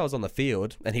 "I wish I was on the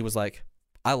field." And he was like,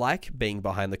 "I like being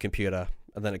behind the computer."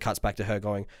 And then it cuts back to her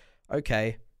going,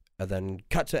 "Okay." And then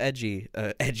cut to Eggsy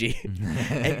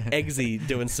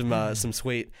doing some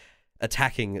sweet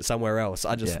attacking somewhere else.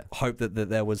 I just hope that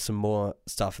there was some more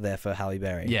stuff there for Halle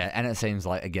Berry. Yeah, and it seems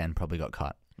like, again, probably got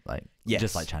cut.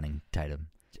 Just like Channing Tatum.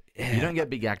 Yeah. You don't get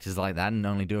big actors like that and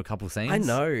only do a couple scenes. I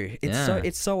know.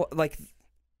 It's so like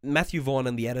Matthew Vaughn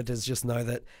and the editors just know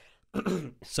that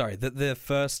that their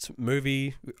first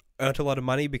movie earned a lot of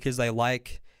money because they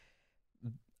like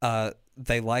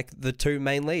the 2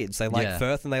 main leads. They like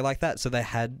Firth and they like that. So they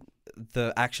had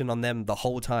the action on them the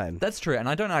whole time. That's true, and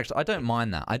I don't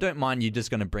mind that. I don't mind you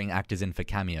just going to bring actors in for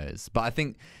cameos, but I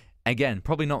think, again,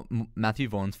 probably not Matthew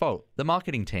Vaughn's fault. The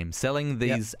marketing team selling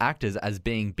these actors as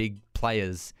being big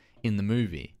players in the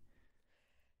movie.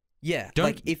 Yeah,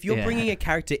 if you're bringing a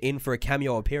character in for a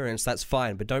cameo appearance, that's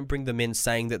fine, but don't bring them in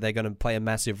saying that they're going to play a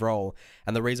massive role,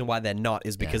 and the reason why they're not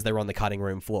is because they're on the cutting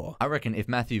room floor. I reckon if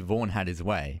Matthew Vaughn had his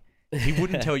way, he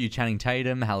wouldn't tell you Channing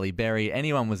Tatum, Halle Berry,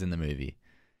 anyone was in the movie.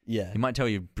 Yeah. He might tell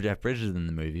you Jeff Bridges in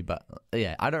the movie, but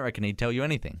I don't reckon he'd tell you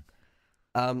anything.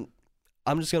 I'm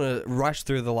just going to rush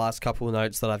through the last couple of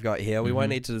notes that I've got here. We won't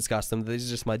need to discuss them. These are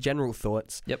just my general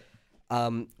thoughts. Yep.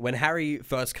 When Harry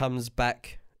first comes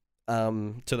back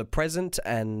to the present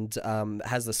and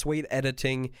has the sweet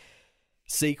editing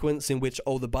sequence in which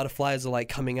all the butterflies are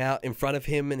coming out in front of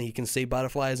him and he can see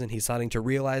butterflies and he's starting to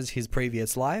realize his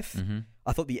previous life. Mm-hmm.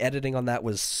 I thought the editing on that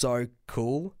was so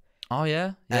cool. Oh,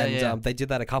 yeah? They did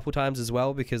that a couple times as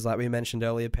well because, like we mentioned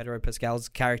earlier, Pedro Pascal's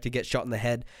character gets shot in the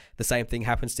head. The same thing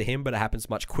happens to him, but it happens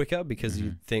much quicker because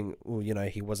you think, well,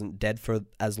 he wasn't dead for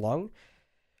as long.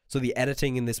 So the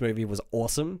editing in this movie was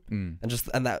awesome,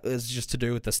 and that was just to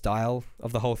do with the style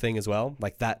of the whole thing as well.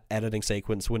 Like that editing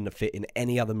sequence wouldn't have fit in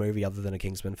any other movie other than a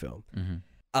Kingsman film.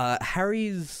 Mm-hmm.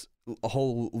 Harry's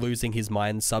whole losing his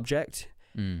mind subject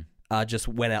just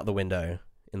went out the window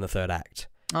in the third act.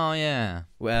 Oh, yeah.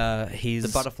 Where the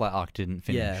butterfly arc didn't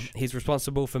finish. Yeah, he's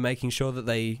responsible for making sure that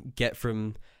they get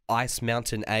from Ice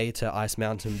Mountain A to Ice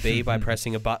Mountain B by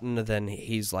pressing a button, and then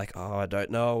he's like, "Oh, I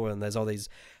don't know," and there's all these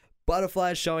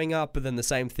butterflies showing up, and then the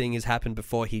same thing has happened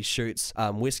before he shoots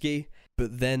whiskey,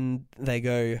 but then they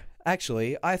go,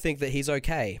 "Actually, I think that he's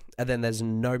okay," and then there's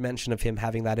no mention of him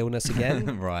having that illness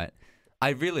again. Right.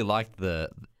 I really liked the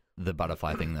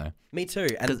butterfly thing though. Me too,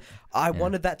 and I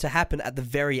wanted that to happen at the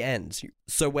very end.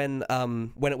 So when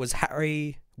it was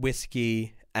Harry,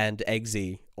 Whiskey, and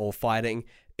Eggsy all fighting,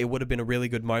 it would have been a really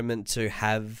good moment to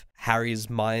have Harry's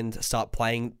mind start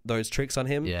playing those tricks on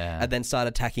him, and then start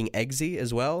attacking Eggsy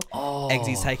as well.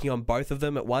 Eggsy's taking on both of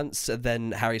them at once, and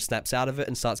then Harry snaps out of it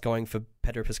and starts going for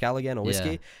Pedro Pascal again or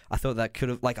Whiskey. I thought that could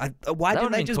have why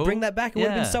didn't they just bring that back? It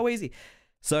would have been so easy.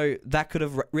 So that could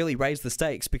have really raised the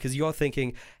stakes because you're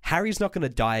thinking Harry's not going to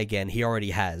die again. He already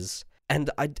has.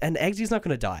 And Eggsy's not going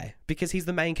to die because he's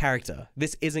the main character.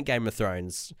 This isn't Game of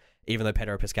Thrones, even though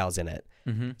Pedro Pascal's in it.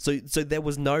 Mm-hmm. So there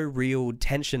was no real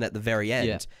tension at the very end.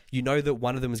 Yeah. You know that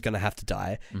one of them is going to have to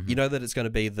die. Mm-hmm. You know that it's going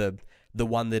to be the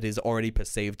one that is already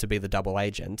perceived to be the double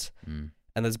agent. And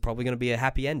there's probably going to be a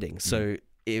happy ending. So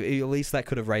at least that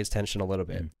could have raised tension a little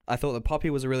bit. I thought that Poppy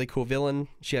was a really cool villain.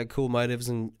 She had cool motives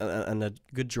and a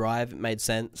good drive. It made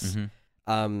sense.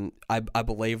 I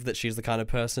believe that she's the kind of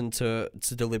person to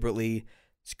deliberately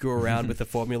screw around with the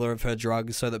formula of her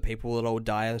drugs so that people will all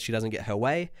die and she doesn't get her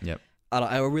way. Yep. And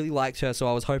I really liked her, so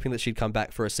I was hoping that she'd come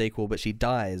back for a sequel, but she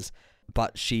dies.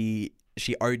 But she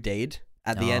OD'd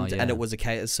at the end, and it was a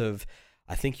case of,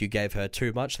 I think you gave her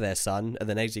too much there, son. And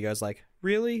then Eggsy goes like,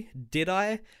 really? Did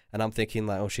I? And I'm thinking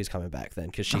like, oh, she's coming back then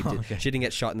because Okay. she didn't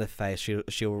get shot in the face.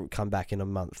 She'll come back in a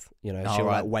month. You know, Oh, she'll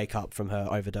right. like wake up from her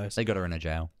overdose. They got her in a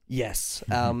jail. Yes.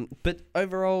 But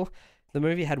overall, the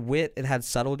movie had wit, it had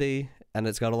subtlety, and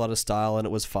it's got a lot of style, and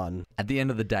it was fun. At the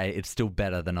end of the day, it's still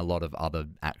better than a lot of other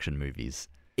action movies.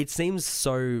 It seems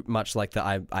so much like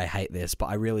that I hate this, but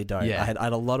I really don't. Yeah. I had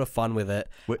a lot of fun with it.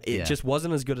 It Yeah. just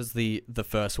wasn't as good as the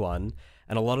first one,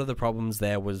 and a lot of the problems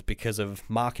there was because of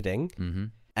marketing Mm-hmm.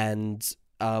 and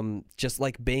just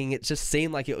like being, it just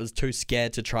seemed like it was too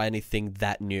scared to try anything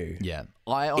that new. Yeah.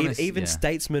 I honestly, Even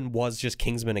Statesman was just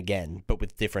Kingsman again, but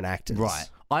with different actors. Right.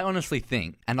 I honestly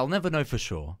think, and I'll never know for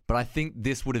sure, but I think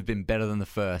this would have been better than the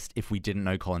first if we didn't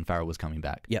know Colin Farrell was coming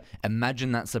back. Yep.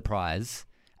 Imagine that surprise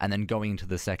and then going into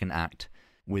the second act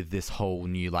with this whole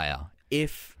new layer.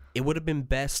 If it would have been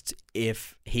best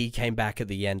if he came back at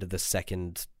the end of the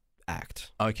second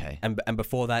act. Okay. And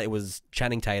before that, it was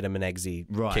Channing Tatum and Eggsy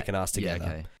Right. kicking ass together.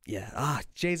 Yeah, okay. Yeah.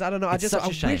 Jeez, I don't know. It's such a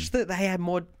I shame. wish that they had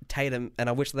more Tatum, and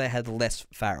I wish they had less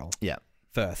Farrell. Yeah.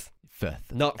 Firth,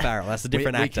 Firth. not Farrell. That's a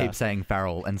different we actor. keep saying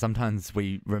Farrell, and sometimes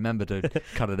we remember to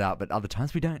cut it out, but other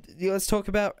times we don't. Yeah, let's talk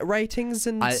about ratings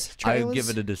and I trailers. give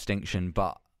it a distinction,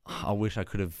 but I wish I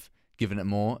could have given it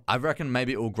more. I reckon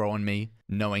maybe it will grow on me,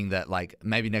 knowing that like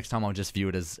maybe next time I'll just view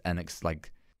it as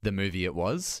like the movie it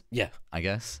was. Yeah. I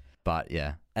guess. But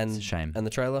yeah, it's a shame. And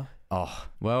the trailer? Oh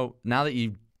well, now that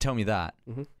you tell me that,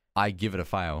 Mhm. I give it a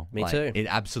fail. Me too. It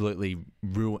absolutely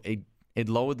ruined. It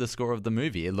lowered the score of the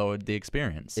movie. It lowered the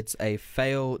experience. It's a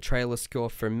fail trailer score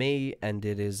for me, and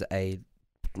it is a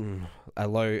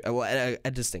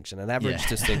distinction, an average Yeah.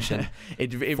 distinction.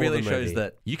 it for really the shows movie.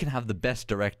 that you can have the best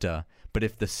director, but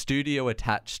if the studio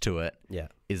attached to it Yeah.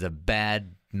 is a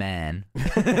bad man,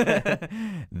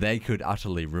 they could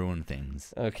utterly ruin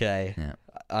things. Okay. Yeah.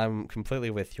 I'm completely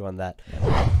with you on that.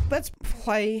 Let's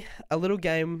play a little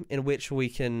game in which we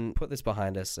can put this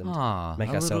behind us. And make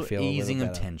a ourselves little feel a little easing of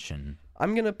better. tension.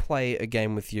 I'm going to play a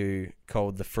game with you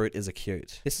called The Fruit is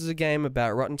Acute. This is a game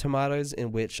about Rotten Tomatoes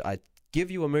in which I give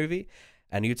you a movie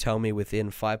and you tell me within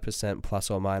 5% plus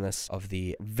or minus of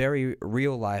the very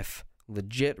real life,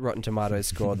 legit Rotten Tomatoes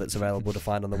score that's available to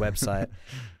find on the website.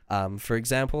 For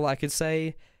example, I could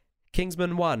say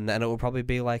Kingsman 1 and it will probably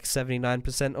be like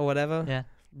 79% or whatever. Yeah.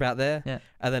 About there. Yeah.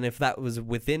 And then if that was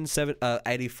within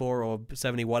 84 or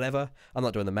 70 whatever, I'm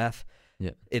not doing the math.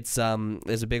 Yeah. It's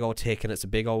there's a big old tick and it's a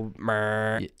big old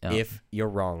Yeah. if you're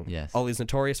wrong. Yes. Ollie's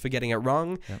notorious for getting it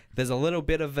wrong. Yep. There's a little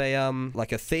bit of a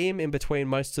like a theme in between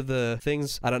most of the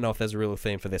things. I don't know if there's a real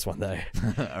theme for this one though.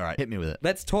 All right, hit me with it.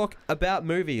 Let's talk about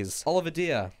movies. Oliver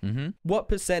Deer, Mm-hmm. what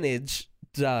percentage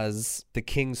does The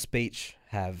King's Speech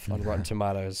have on Rotten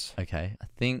Tomatoes? Okay, I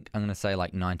think I'm gonna say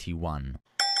like 91.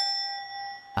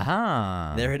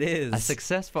 Aha! There it is. A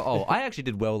success for all. I actually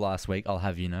did well last week. I'll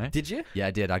have you know. Did you? Yeah,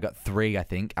 I did. I got 3, I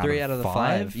think. 3 out of the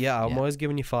 5? Yeah, I'm always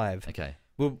giving you 5. Okay.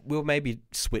 We'll maybe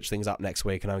switch things up next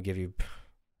week, and I'll give you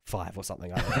 5 or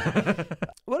something. I don't know.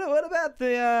 What about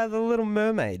the Little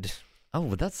Mermaid? Oh,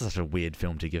 well, that's such a weird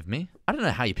film to give me. I don't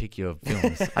know how you pick your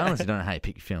films. I honestly don't know how you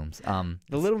pick your films.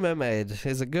 The Little Mermaid,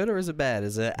 is it good or is it bad?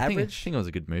 Is it I average? think it was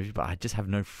a good movie, but I just have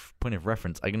no point of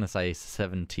reference. I'm gonna say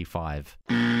 75.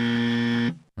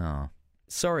 Oh,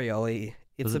 Sorry, Ollie.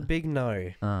 It's Was a it- big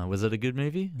no. was it a good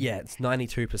movie? Yeah, it's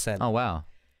 92%. Oh wow.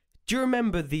 Do you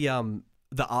remember the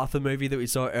Arthur movie that we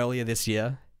saw earlier this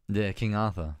year? Yeah, King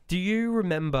Arthur. Do you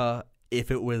remember if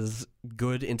it was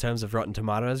good in terms of Rotten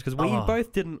Tomatoes? Because we Oh.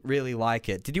 both didn't really like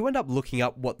it. Did you end up looking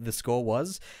up what the score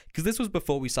was? Because this was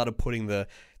before we started putting the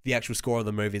actual score of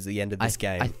the movies at the end of this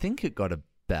game. I think it got a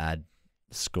bad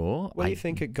score. What do you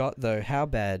think it got, though? How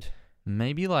bad?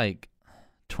 Maybe like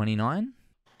 29.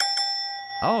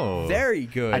 Oh, Very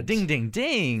good. a ding ding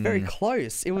ding. Very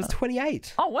close. It was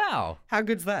 28. Oh wow. How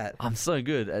good's that? I'm so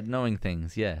good at knowing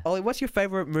things. Yeah. Ollie, what's your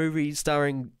favourite movie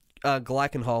starring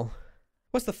Glycanhol?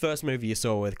 What's the first movie you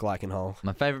saw with Glycanhol?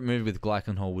 My favorite movie with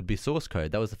Glycanhol would be Source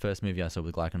Code. That was the first movie I saw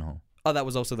with Glycanhol. Oh, that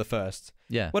was also the first.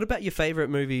 Yeah. What about your favourite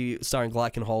movie starring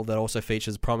Glycanhol that also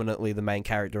features prominently the main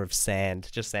character of sand?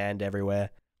 Just sand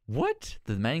everywhere. What?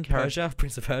 The main character? Persia?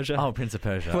 Prince of Persia? Oh, Prince of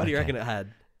Persia. What do you okay. reckon it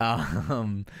had?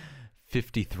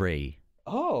 53.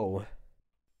 Oh.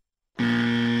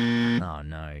 Oh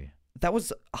no. That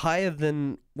was higher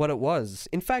than what it was.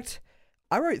 In fact,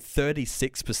 I wrote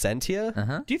 36% here. Uh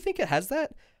huh. Do you think it has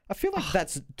that? I feel like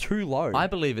that's too low. I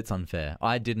believe it's unfair.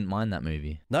 I didn't mind that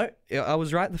movie. No, I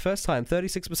was right the first time.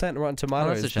 36% Rotten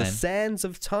Tomatoes. that's a shame. The Sands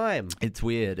of Time. It's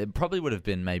weird. It probably would have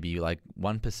been maybe like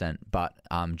 1%, but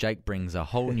Jake brings a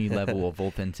whole new level of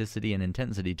authenticity and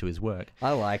intensity to his work.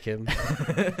 I like him.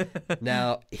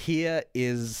 Now, here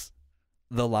is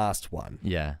the last one.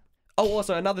 Yeah. Oh,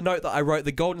 also, another note that I wrote,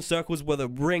 the golden circles were the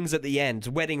rings at the end,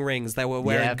 wedding rings. They were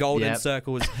wearing golden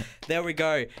circles. There we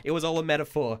go. It was all a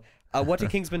metaphor. What did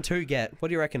Kingsman 2 get? What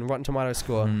do you reckon? Rotten Tomatoes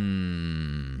score?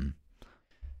 Did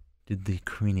the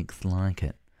critics like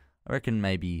it? I reckon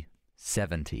maybe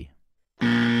 70.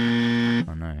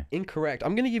 Oh, no. Incorrect.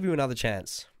 I'm going to give you another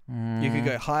chance. You could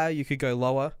go higher, you could go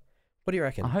lower. What do you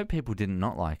reckon? I hope people did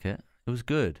not like it. It was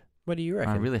good. What do you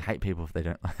reckon? I really hate people if they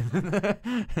don't like it.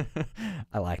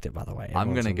 I liked it, by the way.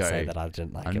 I'm going to go. Say that I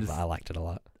didn't like it, but I liked it a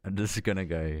lot. I'm just going to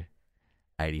go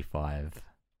 85.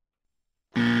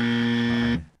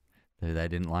 They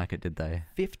didn't like it, did they?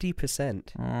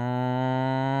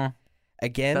 50%.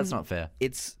 Again, that's not fair.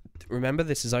 Remember,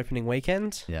 this is opening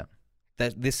weekend. Yeah.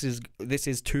 This is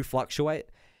to fluctuate.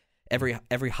 Every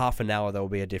half an hour there will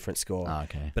be a different score. Oh,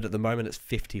 okay. But at the moment it's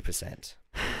 50%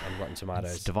 on Rotten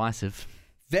Tomatoes. It's divisive.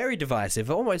 Very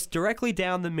divisive. Almost directly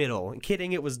down the middle.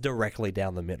 Kidding, it was directly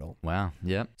down the middle. Wow.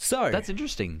 Yeah. So that's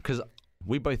interesting because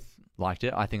we both liked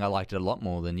it. I think I liked it a lot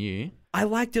more than you. I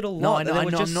liked it a lot. No,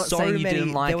 I'm not saying you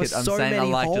didn't like it. I'm saying I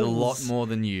liked it a lot more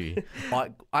than you.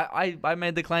 I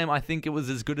made the claim I think it was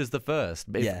as good as the first,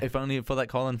 if only for that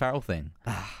Colin Farrell thing.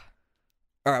 All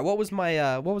right, what was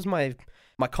my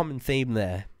common theme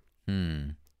there?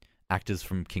 Actors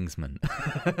from Kingsman.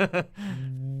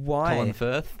 Why? Colin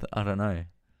Firth? I don't know.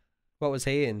 What was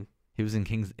he in? He was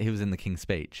in the King's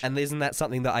Speech. And isn't that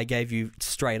something that I gave you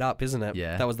straight up, isn't it?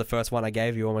 Yeah. That was the first one I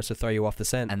gave you almost to throw you off the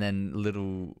scent. And then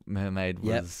Little Mermaid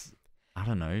was, I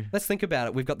don't know. Let's think about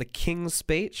it. We've got the King's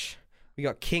Speech. We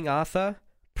got King Arthur,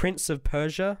 Prince of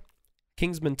Persia,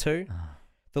 Kingsman 2,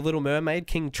 The Little Mermaid,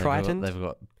 King Triton.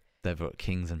 They've got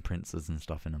kings and princes and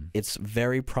stuff in them. It's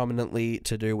very prominently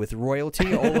to do with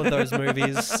royalty, all of those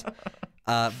movies,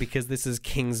 because this is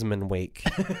Kingsman week.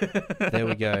 There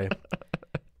we go.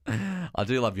 I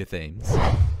do love your themes.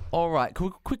 All right,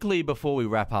 quickly before we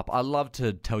wrap up, I love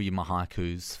to tell you my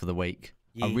haikus for the week.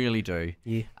 Yeah. I really do.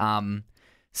 Yeah.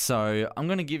 So I'm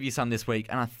going to give you some this week,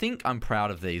 and I think I'm proud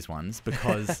of these ones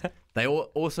because they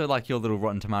also, like your little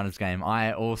Rotten Tomatoes game,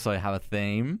 I also have a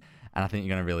theme, and I think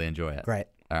you're going to really enjoy it. Great.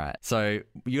 All right. So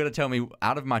you got to tell me,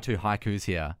 out of my two haikus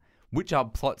here, which are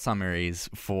plot summaries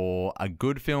for a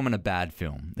good film and a bad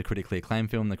film? The critically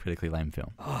acclaimed film, the critically lame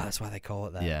film. Oh, that's why they call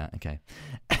it that. Yeah, okay.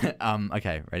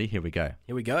 Okay, ready? Here we go.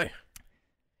 Here we go.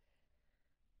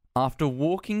 After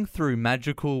walking through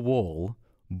magical wall,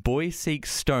 boy seeks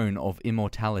stone of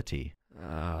immortality.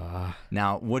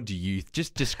 Now, what do you...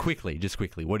 Just quickly,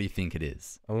 what do you think it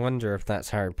is? I wonder if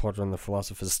that's Harry Potter and the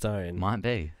Philosopher's Stone. Might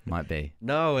be.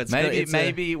 No, it's...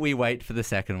 Maybe we wait for the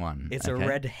second one. It's a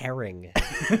red herring.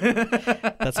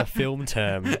 That's a film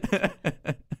term.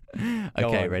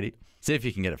 Okay, ready? See if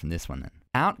you can get it from this one then.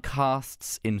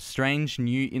 Outcasts in strange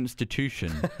new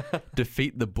institution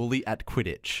defeat the bully at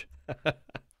Quidditch.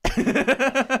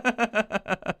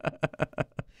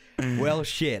 Well,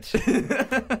 shit.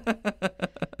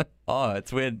 Oh,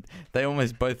 it's weird. They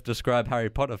almost both describe Harry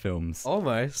Potter films.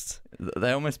 Almost.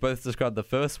 They almost both describe the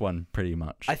first one pretty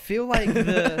much. I feel like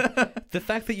the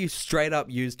fact that you straight up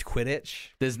used Quidditch.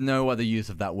 There's no other use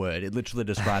of that word. It literally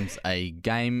describes a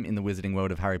game in the wizarding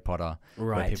world of Harry Potter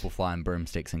where people fly in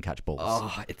broomsticks and catch balls.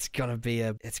 Oh, it's gonna be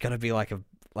like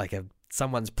a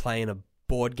someone's playing a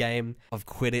board game of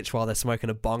Quidditch while they're smoking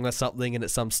a bong or something, and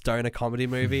it's some stoner comedy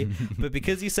movie. But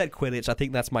because you said Quidditch, I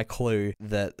think that's my clue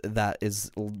that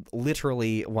is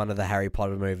literally one of the Harry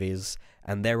Potter movies,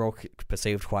 and they're all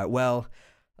perceived quite well.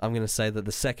 I'm going to say that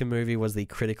the second movie was the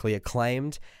critically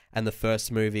acclaimed, and the first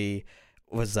movie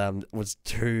was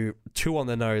too on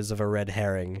the nose of a red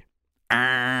herring. Wait,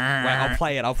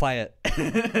 I'll play it.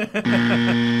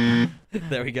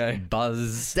 There we go.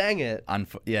 Buzz. Dang it.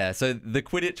 Yeah, so the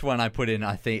Quidditch one I put in,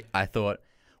 I thought,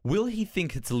 will he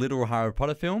think it's a literal Harry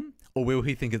Potter film, or will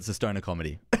he think it's a stoner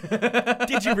comedy?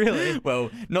 Did you really?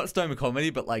 Well, not stoner comedy,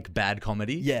 but like bad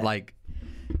comedy. Yeah.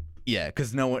 Yeah,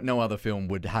 because no other film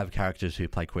would have characters who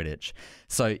play Quidditch.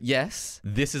 So, yes,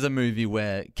 this is a movie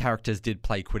where characters did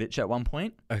play Quidditch at one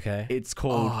point. Okay. It's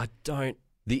called The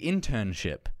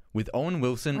Internship, with Owen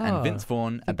Wilson and Vince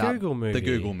Vaughn about Google movie. the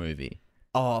Google movie.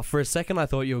 Oh, for a second I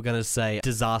thought you were going to say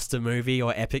disaster movie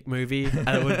or epic movie, and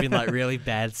it would have been like really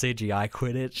bad CGI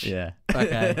Quidditch. Yeah.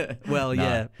 Okay. Well, No.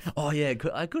 yeah. Oh yeah,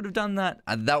 I could have done that.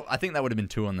 I think that would have been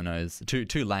too on the nose,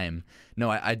 too lame. No,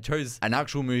 I chose an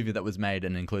actual movie that was made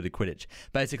and included Quidditch.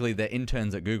 Basically, they're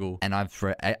interns at Google, and I've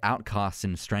for outcasts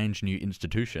in a strange new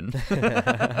institution,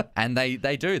 and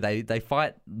they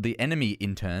fight the enemy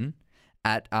intern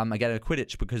at a game of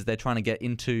Quidditch because they're trying to get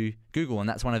into Google, and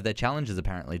that's one of their challenges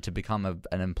apparently, to become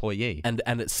an employee. And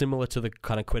it's similar to the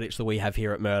kind of Quidditch that we have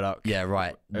here at Murdoch. Yeah,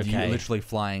 right. Okay.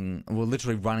 You're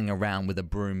literally running around with a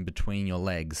broom between your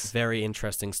legs. Very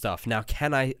interesting stuff. Now,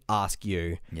 can I ask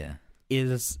you, Yeah.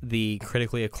 is the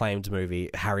critically acclaimed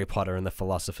movie Harry Potter and the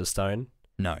Philosopher's Stone?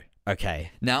 No. Okay.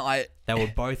 Now They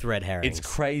were both red herrings. It's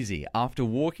crazy. After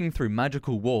walking through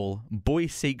magical wall, boy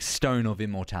seeks stone of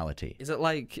immortality. Is it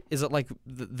like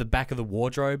the back of the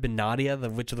wardrobe in Narnia? The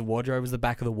Witch of the Wardrobe is the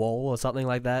back of the wall or something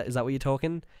like that? Is that what you're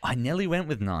talking? I nearly went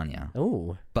with Narnia,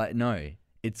 Oh. but no.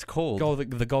 It's called...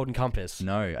 The Golden Compass.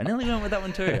 No, I nearly went with that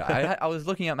one too. I was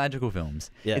looking at magical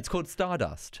films. Yeah. It's called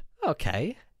Stardust.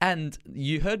 Okay. And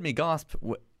you heard me gasp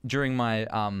during my...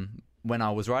 when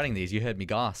I was writing these, you heard me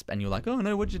gasp, and you're like, "Oh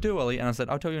no, what'd you do, Ollie?" And I said,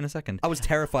 "I'll tell you in a second." I was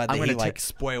terrified that I'm he gonna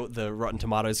spoiled the Rotten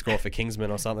Tomatoes score for Kingsman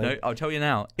or something. No, I'll tell you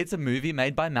now. It's a movie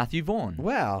made by Matthew Vaughn.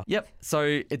 Wow. Yep.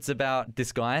 So it's about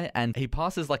this guy, and he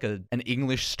passes like an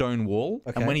English stone wall,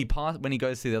 Okay. and when he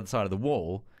goes to the other side of the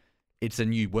wall, it's a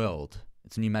new world.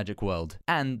 It's a new magic world,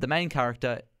 and the main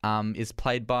character is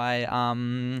played by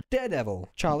Daredevil.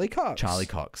 Charlie Cox. Charlie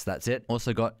Cox. That's it.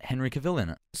 Also got Henry Cavill in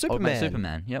it. Superman.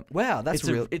 Superman. Yep. Wow, that's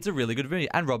It's a really good movie,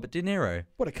 and Robert De Niro.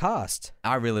 What a cast.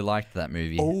 I really liked that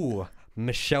movie. Oh,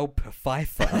 Michelle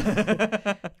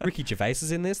Pfeiffer. Ricky Gervais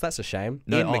is in this. That's a shame.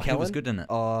 No, Ian he McKellen was good in it.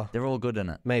 Oh, They're all good in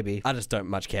it. maybe. I just don't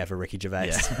much care for Ricky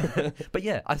Gervais. Yeah. But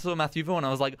yeah, I saw Matthew Vaughn. I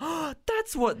was like, oh,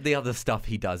 that's what the other stuff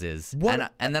he does is.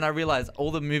 What? And then I realized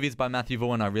all the movies by Matthew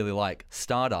Vaughn I really like.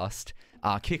 Stardust,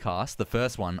 Kick-Ass, the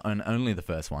first one, and only the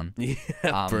first one.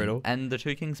 Yeah, brutal. And the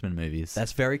two Kingsman movies.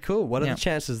 That's very cool. What are Yeah. the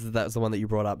chances that was the one that you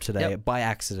brought up today Yep. by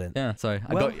accident? Yeah, so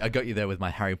Well- I got you there with my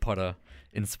Harry Potter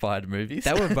inspired movies.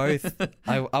 They were both.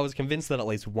 I was convinced that at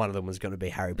least one of them was going to be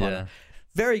Harry Potter. Yeah,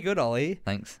 Very good, Ollie.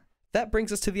 thanks. That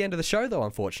brings us to the end of the show, though,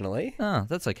 unfortunately. Oh,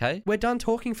 that's okay. We're done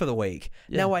talking for the week.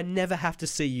 Yeah. Now I never have to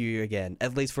see you again,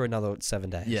 at least for another 7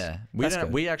 days. Yeah, That's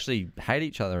good. we actually hate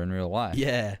each other in real life.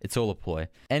 Yeah. It's all a ploy.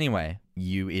 Anyway,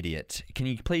 you idiot. Can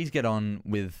you please get on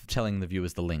with telling the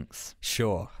viewers the links?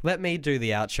 Sure. Let me do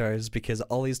the outros because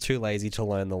Ollie's too lazy to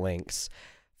learn the links.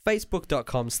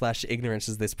 Facebook.com/ignorance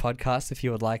is this podcast if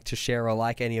you would like to share or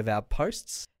like any of our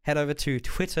posts. Head over to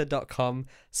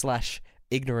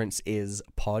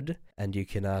twitter.com/ignoranceispod and you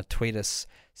can tweet us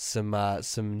some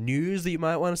news that you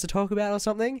might want us to talk about or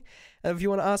something. And if you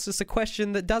want to ask us a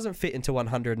question that doesn't fit into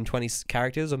 120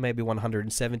 characters or maybe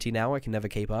 170 now, I can never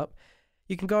keep up,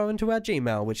 you can go into our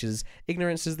Gmail, which is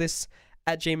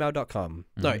ignoranceistthis@gmail.com.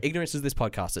 No,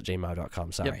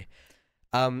 ignoranceisthispodcast@gmail.com, sorry.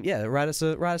 Yeah, write us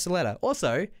a letter.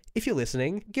 Also, if you're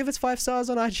listening, give us 5 stars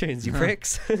on iTunes, you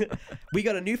pricks. We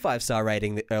got a new 5-star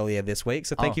rating earlier this week,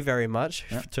 so thank you very much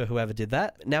to whoever did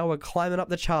that. Now we're climbing up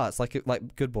the charts like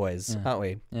good boys, aren't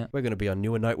we? Yeah. We're going to be on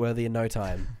New and Noteworthy in no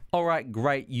time. All right,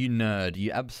 great, you nerd.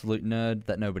 You absolute nerd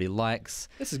that nobody likes.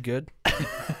 This is good.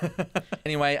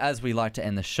 Anyway, as we like to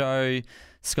end the show,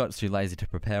 Scott's too lazy to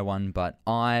prepare one, but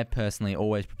I personally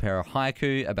always prepare a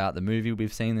haiku about the movie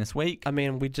we've seen this week. I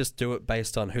mean, we just do it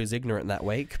based on who's ignorant that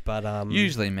week, but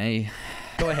Usually me.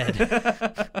 go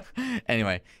ahead.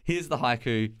 Anyway, here's the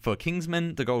haiku for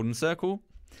Kingsman, The Golden Circle.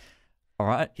 All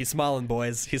right. He's smiling,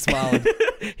 boys. He's smiling.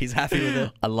 He's happy with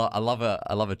it. I love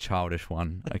a childish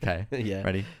one. Okay. Yeah.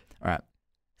 Ready? All right.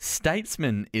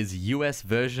 Statesman is US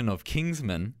version of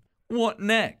Kingsman. What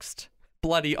next?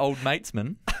 Bloody old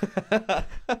matesman.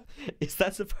 Is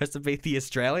that supposed to be the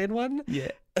Australian one? Yeah.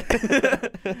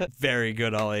 Very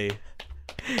good, Ollie.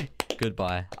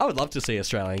 Goodbye. I would love to see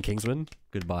Australian Kingsman.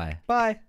 Goodbye. Bye.